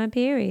started my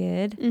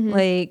period.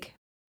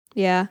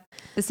 The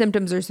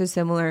symptoms are so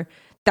similar.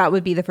 That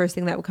would be the first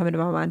thing that would come into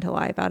my mind to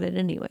lie about it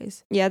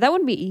anyways. Yeah, that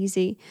would be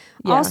easy.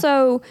 Yeah.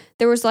 Also,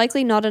 there was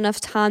likely not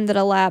enough time that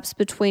elapsed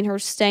between her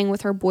staying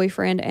with her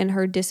boyfriend and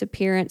her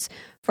disappearance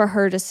for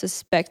her to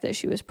suspect that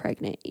she was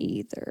pregnant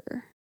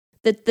either.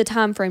 The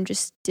time frame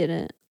just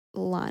didn't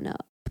line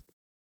up.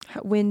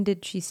 When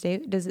did she stay?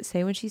 Does it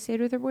say when she stayed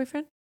with her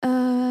boyfriend?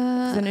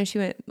 Because I know she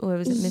went,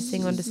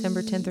 missing on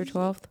December 10th or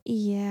 12th?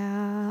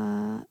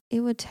 Yeah, it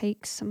would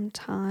take some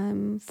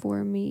time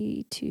for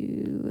me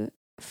to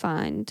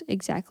find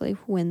exactly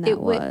when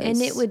that was.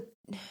 And it would,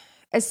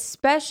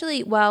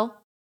 especially,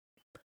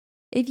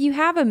 if you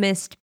have a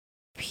missed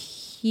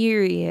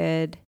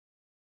period,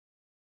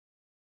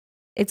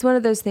 it's one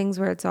of those things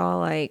where it's all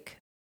like,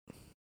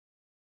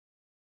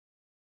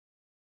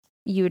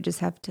 you would just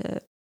have to,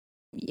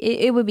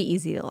 it would be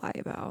easy to lie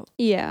about.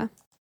 Yeah.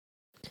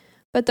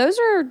 But those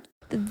are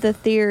the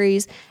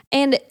theories.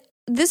 And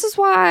this is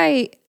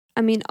why,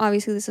 I mean,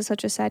 obviously this is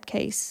such a sad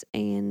case,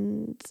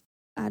 and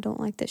I don't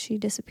like that she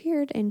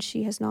disappeared and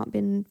she has not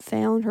been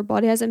found. Her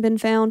body hasn't been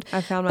found.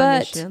 I found my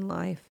mission in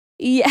life.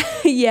 Yeah,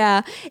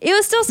 yeah. It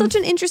was still such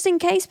an interesting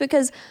case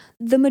because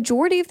the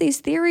majority of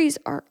these theories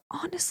are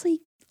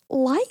honestly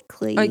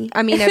likely.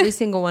 I mean, every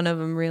single one of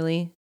them,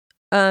 really.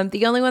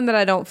 The only one that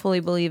I don't fully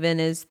believe in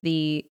is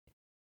the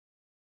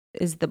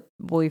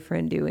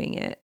boyfriend doing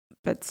it.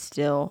 But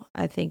still,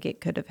 I think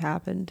it could have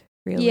happened,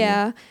 really.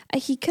 Yeah.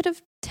 He could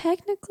have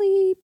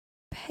technically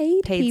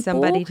paid people.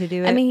 Somebody to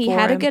do it. I mean, he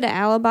had a good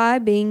alibi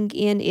being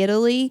in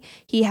Italy.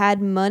 He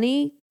had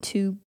money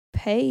to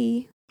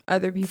pay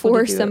other people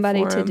for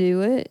somebody to do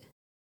it.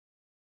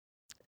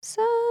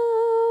 So,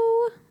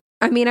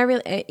 I mean,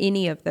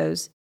 any of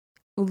those,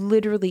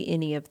 literally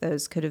any of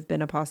those could have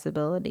been a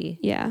possibility.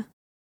 Yeah.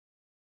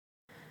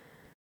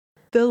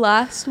 The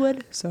last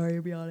one. Sorry,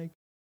 I'm yawning.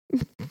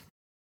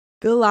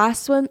 The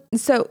last one.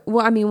 So,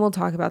 well, I mean, we'll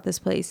talk about this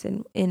place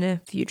in a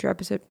future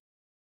episode.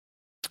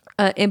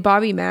 In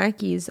Bobby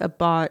Mackey's, a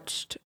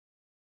botched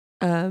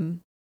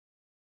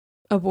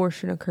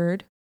abortion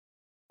occurred.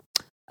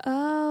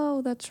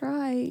 Oh, that's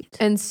right.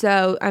 And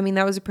so, I mean,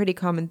 that was a pretty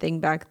common thing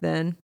back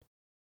then.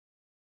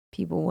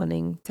 People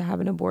wanting to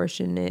have an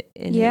abortion and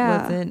it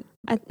wasn't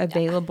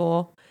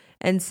available.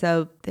 And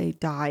so they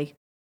die.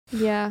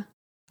 Yeah.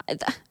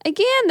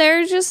 Again,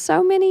 there's just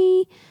so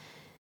many.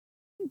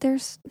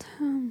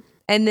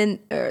 And then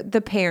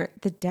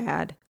the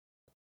dad.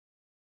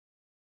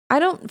 I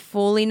don't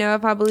fully know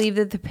if I believe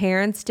that the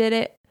parents did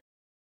it,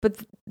 but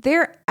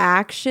their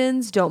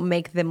actions don't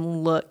make them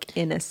look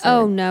innocent.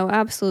 Oh, no,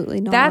 absolutely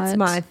not. That's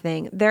my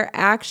thing. Their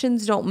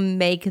actions don't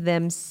make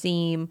them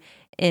seem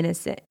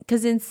innocent.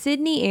 Because in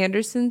Sydney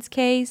Anderson's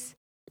case,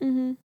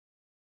 mm-hmm.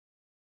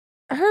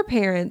 her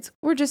parents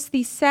were just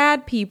these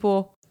sad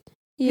people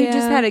who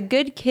just had a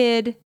good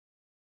kid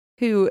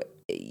who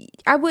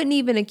I wouldn't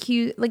even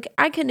accuse, like,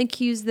 I couldn't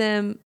accuse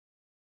them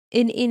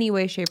in any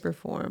way, shape, or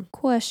form.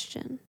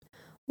 Question.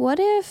 What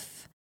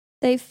if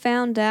they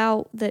found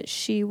out that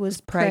she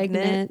was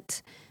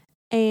pregnant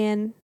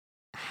and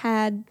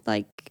had,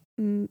 like,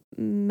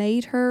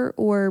 made her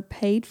or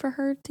paid for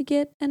her to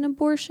get an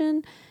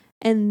abortion,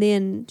 and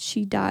then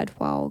she died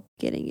while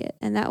getting it?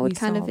 And that would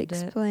kind of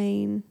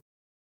explain.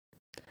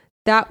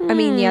 That, I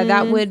mean, yeah,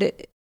 that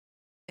would.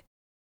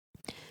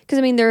 Because,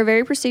 I mean, they're a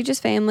very prestigious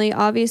family.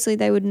 Obviously,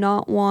 they would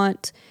not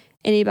want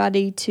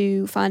anybody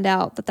to find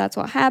out that that's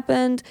what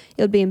happened.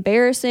 It would be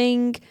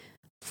embarrassing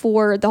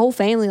for the whole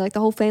family, like the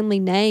whole family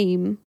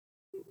name,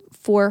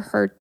 for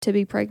her to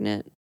be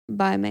pregnant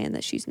by a man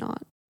that she's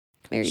not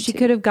married to. She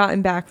could have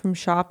gotten back from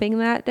shopping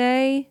that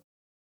day,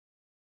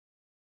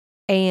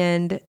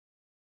 and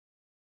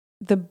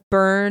the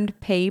burned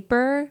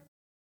paper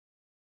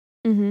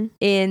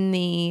in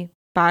the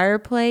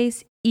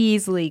fireplace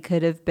easily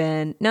could have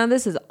been. Now,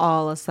 this is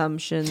all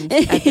assumptions at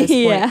this point.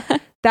 Yeah.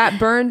 That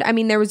burned, I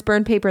mean, there was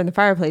burned paper in the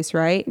fireplace,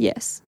 right?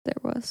 Yes, there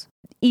was.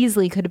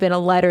 Easily could have been a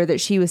letter that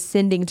she was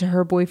sending to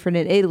her boyfriend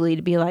in Italy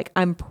to be like,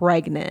 I'm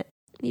pregnant.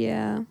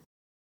 Yeah.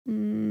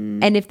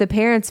 And if the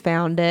parents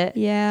found it.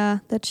 Yeah,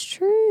 that's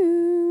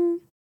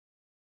true.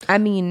 I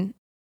mean.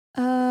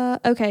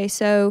 Okay,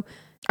 so.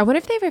 I wonder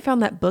if they ever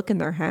found that book in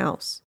their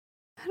house.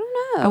 I don't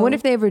know. I wonder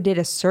if they ever did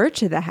a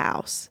search of the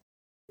house.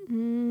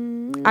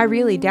 I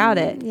really doubt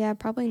it. Yeah,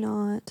 probably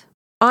not.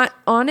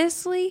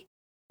 Honestly,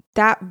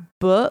 that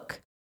book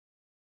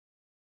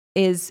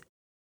answers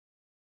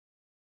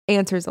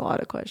a lot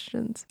of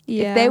questions.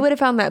 Yeah. If they would have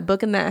found that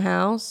book in that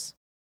house,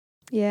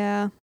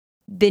 yeah,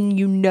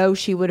 then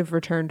she would have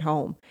returned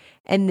home.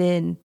 And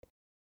then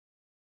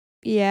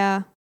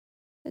yeah.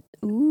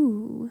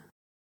 Ooh.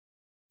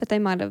 But they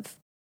might have,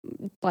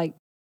 like,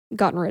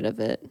 gotten rid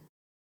of it.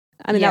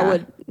 I mean, that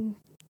would.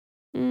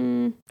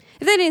 If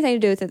they had anything to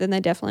do with it, then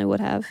they definitely would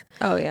have.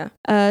 Oh, yeah.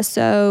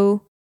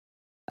 So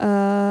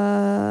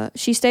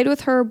she stayed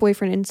with her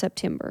boyfriend in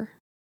September.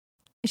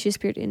 She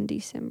disappeared in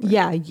December.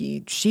 Yeah,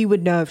 she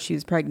would know if she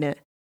was pregnant.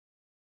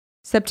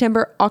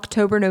 September,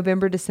 October,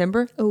 November,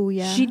 December. Oh,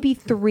 yeah. She'd be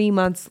 3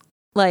 months,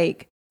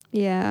 like.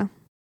 Yeah.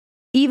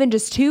 Even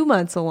just 2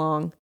 months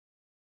along.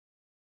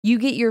 You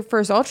get your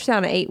first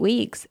ultrasound at 8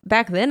 weeks.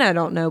 Back then, I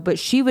don't know, but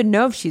she would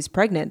know if she's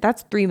pregnant.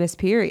 That's 3 missed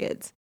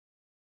periods.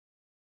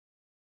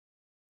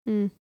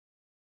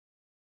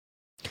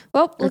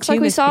 Well, looks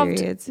like we solved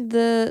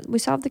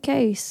the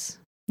case.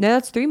 No,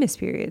 that's 3 missed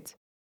periods.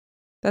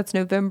 That's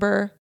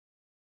November,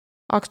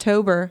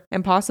 October,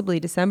 and possibly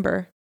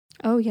December.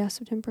 Oh, yeah,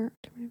 September.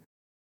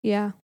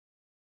 Yeah.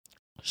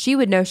 She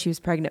would know she was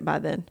pregnant by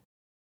then.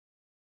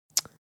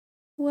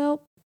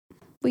 Well,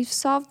 we've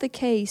solved the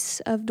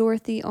case of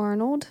Dorothy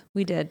Arnold.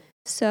 We did.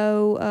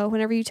 So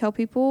whenever you tell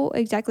people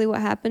exactly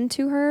what happened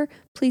to her,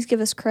 please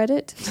give us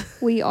credit.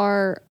 We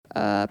are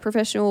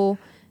professional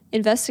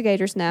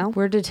investigators now.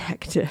 We're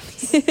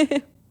detectives.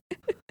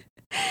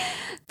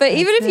 But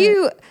even if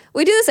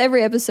we do this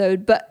every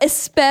episode, but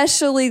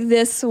especially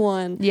this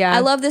one. Yeah. I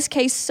love this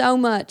case so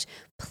much.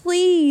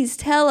 Please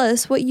tell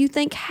us what you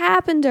think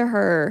happened to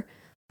her.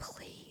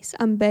 Please,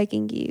 I'm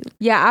begging you.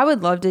 Yeah, I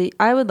would love to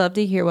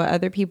hear what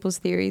other people's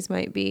theories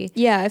might be.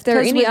 Yeah, if there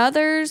are any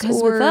others.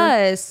 Because with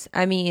us,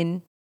 I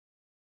mean,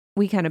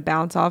 we kind of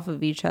bounce off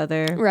of each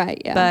other.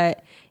 Right, yeah.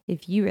 But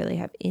if you really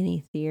have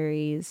any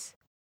theories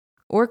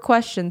or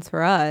questions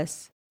for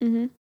us,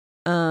 email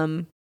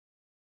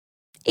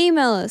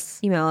us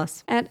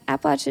at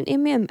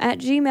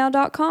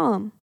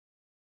appalachianmm@gmail.com.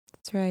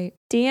 That's right.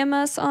 DM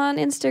us on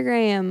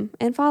Instagram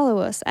and follow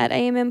us at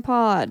AMM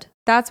Pod.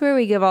 That's where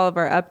we give all of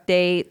our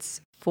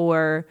updates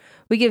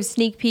we give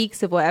sneak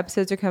peeks of what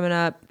episodes are coming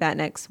up that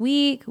next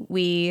week.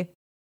 We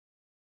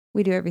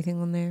do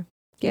everything on there.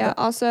 Yeah.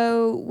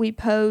 Also, we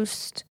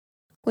post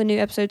when new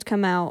episodes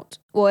come out.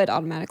 Well, it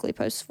automatically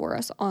posts for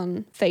us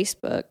on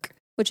Facebook,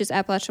 which is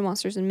Appalachian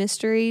Monsters and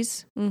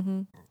Mysteries.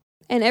 Mm-hmm.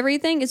 And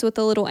everything is with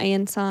the little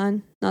and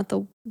sign, not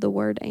the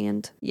word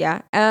and.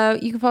 Yeah.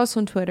 You can follow us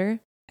on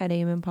Twitter at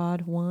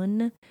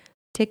AMMPod1.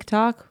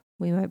 TikTok,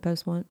 we might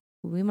post one.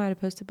 we might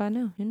have posted by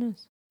now. Who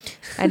knows?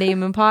 At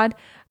Demon Pod.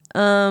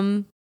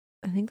 I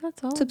think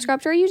that's all.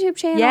 Subscribe to our YouTube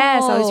channel.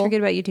 Yes, I always forget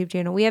about YouTube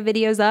channel. We have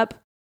videos up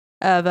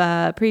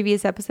of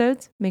previous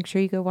episodes. Make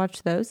sure you go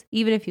watch those,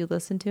 even if you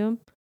listen to them.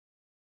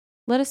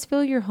 Let us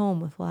fill your home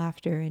with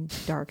laughter and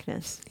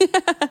darkness.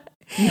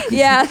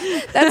 Yeah,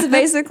 that's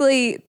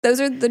basically,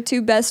 those are the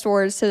two best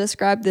words to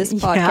describe this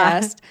podcast.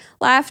 Yeah.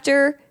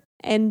 Laughter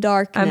and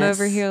darkness. I'm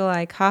over here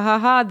like, ha ha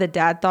ha. The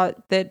dad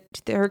thought that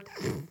her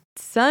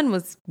son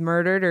was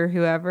murdered or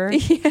whoever.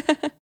 Yeah.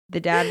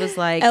 The dad was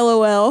like,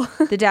 LOL.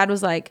 The dad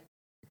was like,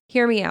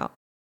 hear me out.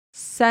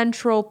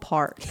 Central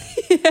Park.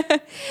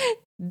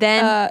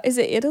 Then is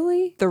it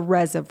Italy? The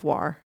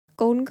Reservoir.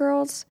 Golden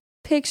Girls.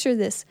 Picture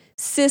this.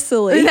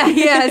 Sicily.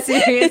 Yeah,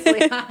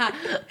 seriously.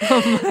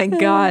 Oh my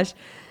gosh.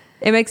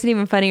 It makes it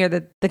even funnier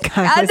that the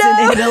guy was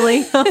in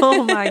Italy.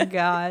 Oh my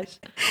gosh.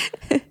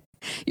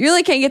 You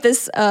really can't get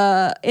this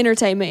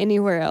entertainment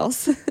anywhere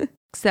else.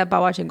 Except by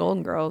watching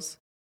Golden Girls.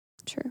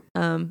 True.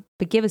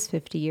 But give us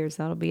 50 years.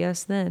 That'll be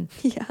us then.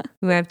 Yeah.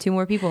 We might have 2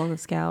 more people on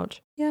this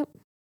couch. Yep.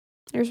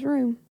 There's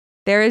room.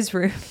 There is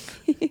room.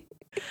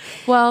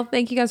 Well,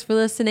 thank you guys for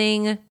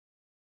listening.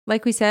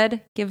 Like we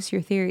said, give us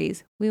your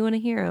theories. We want to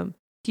hear them.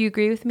 Do you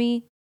agree with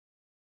me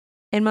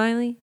and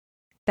Miley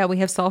that we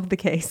have solved the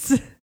case?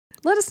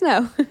 Let us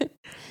know.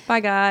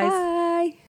 Bye, guys. Bye.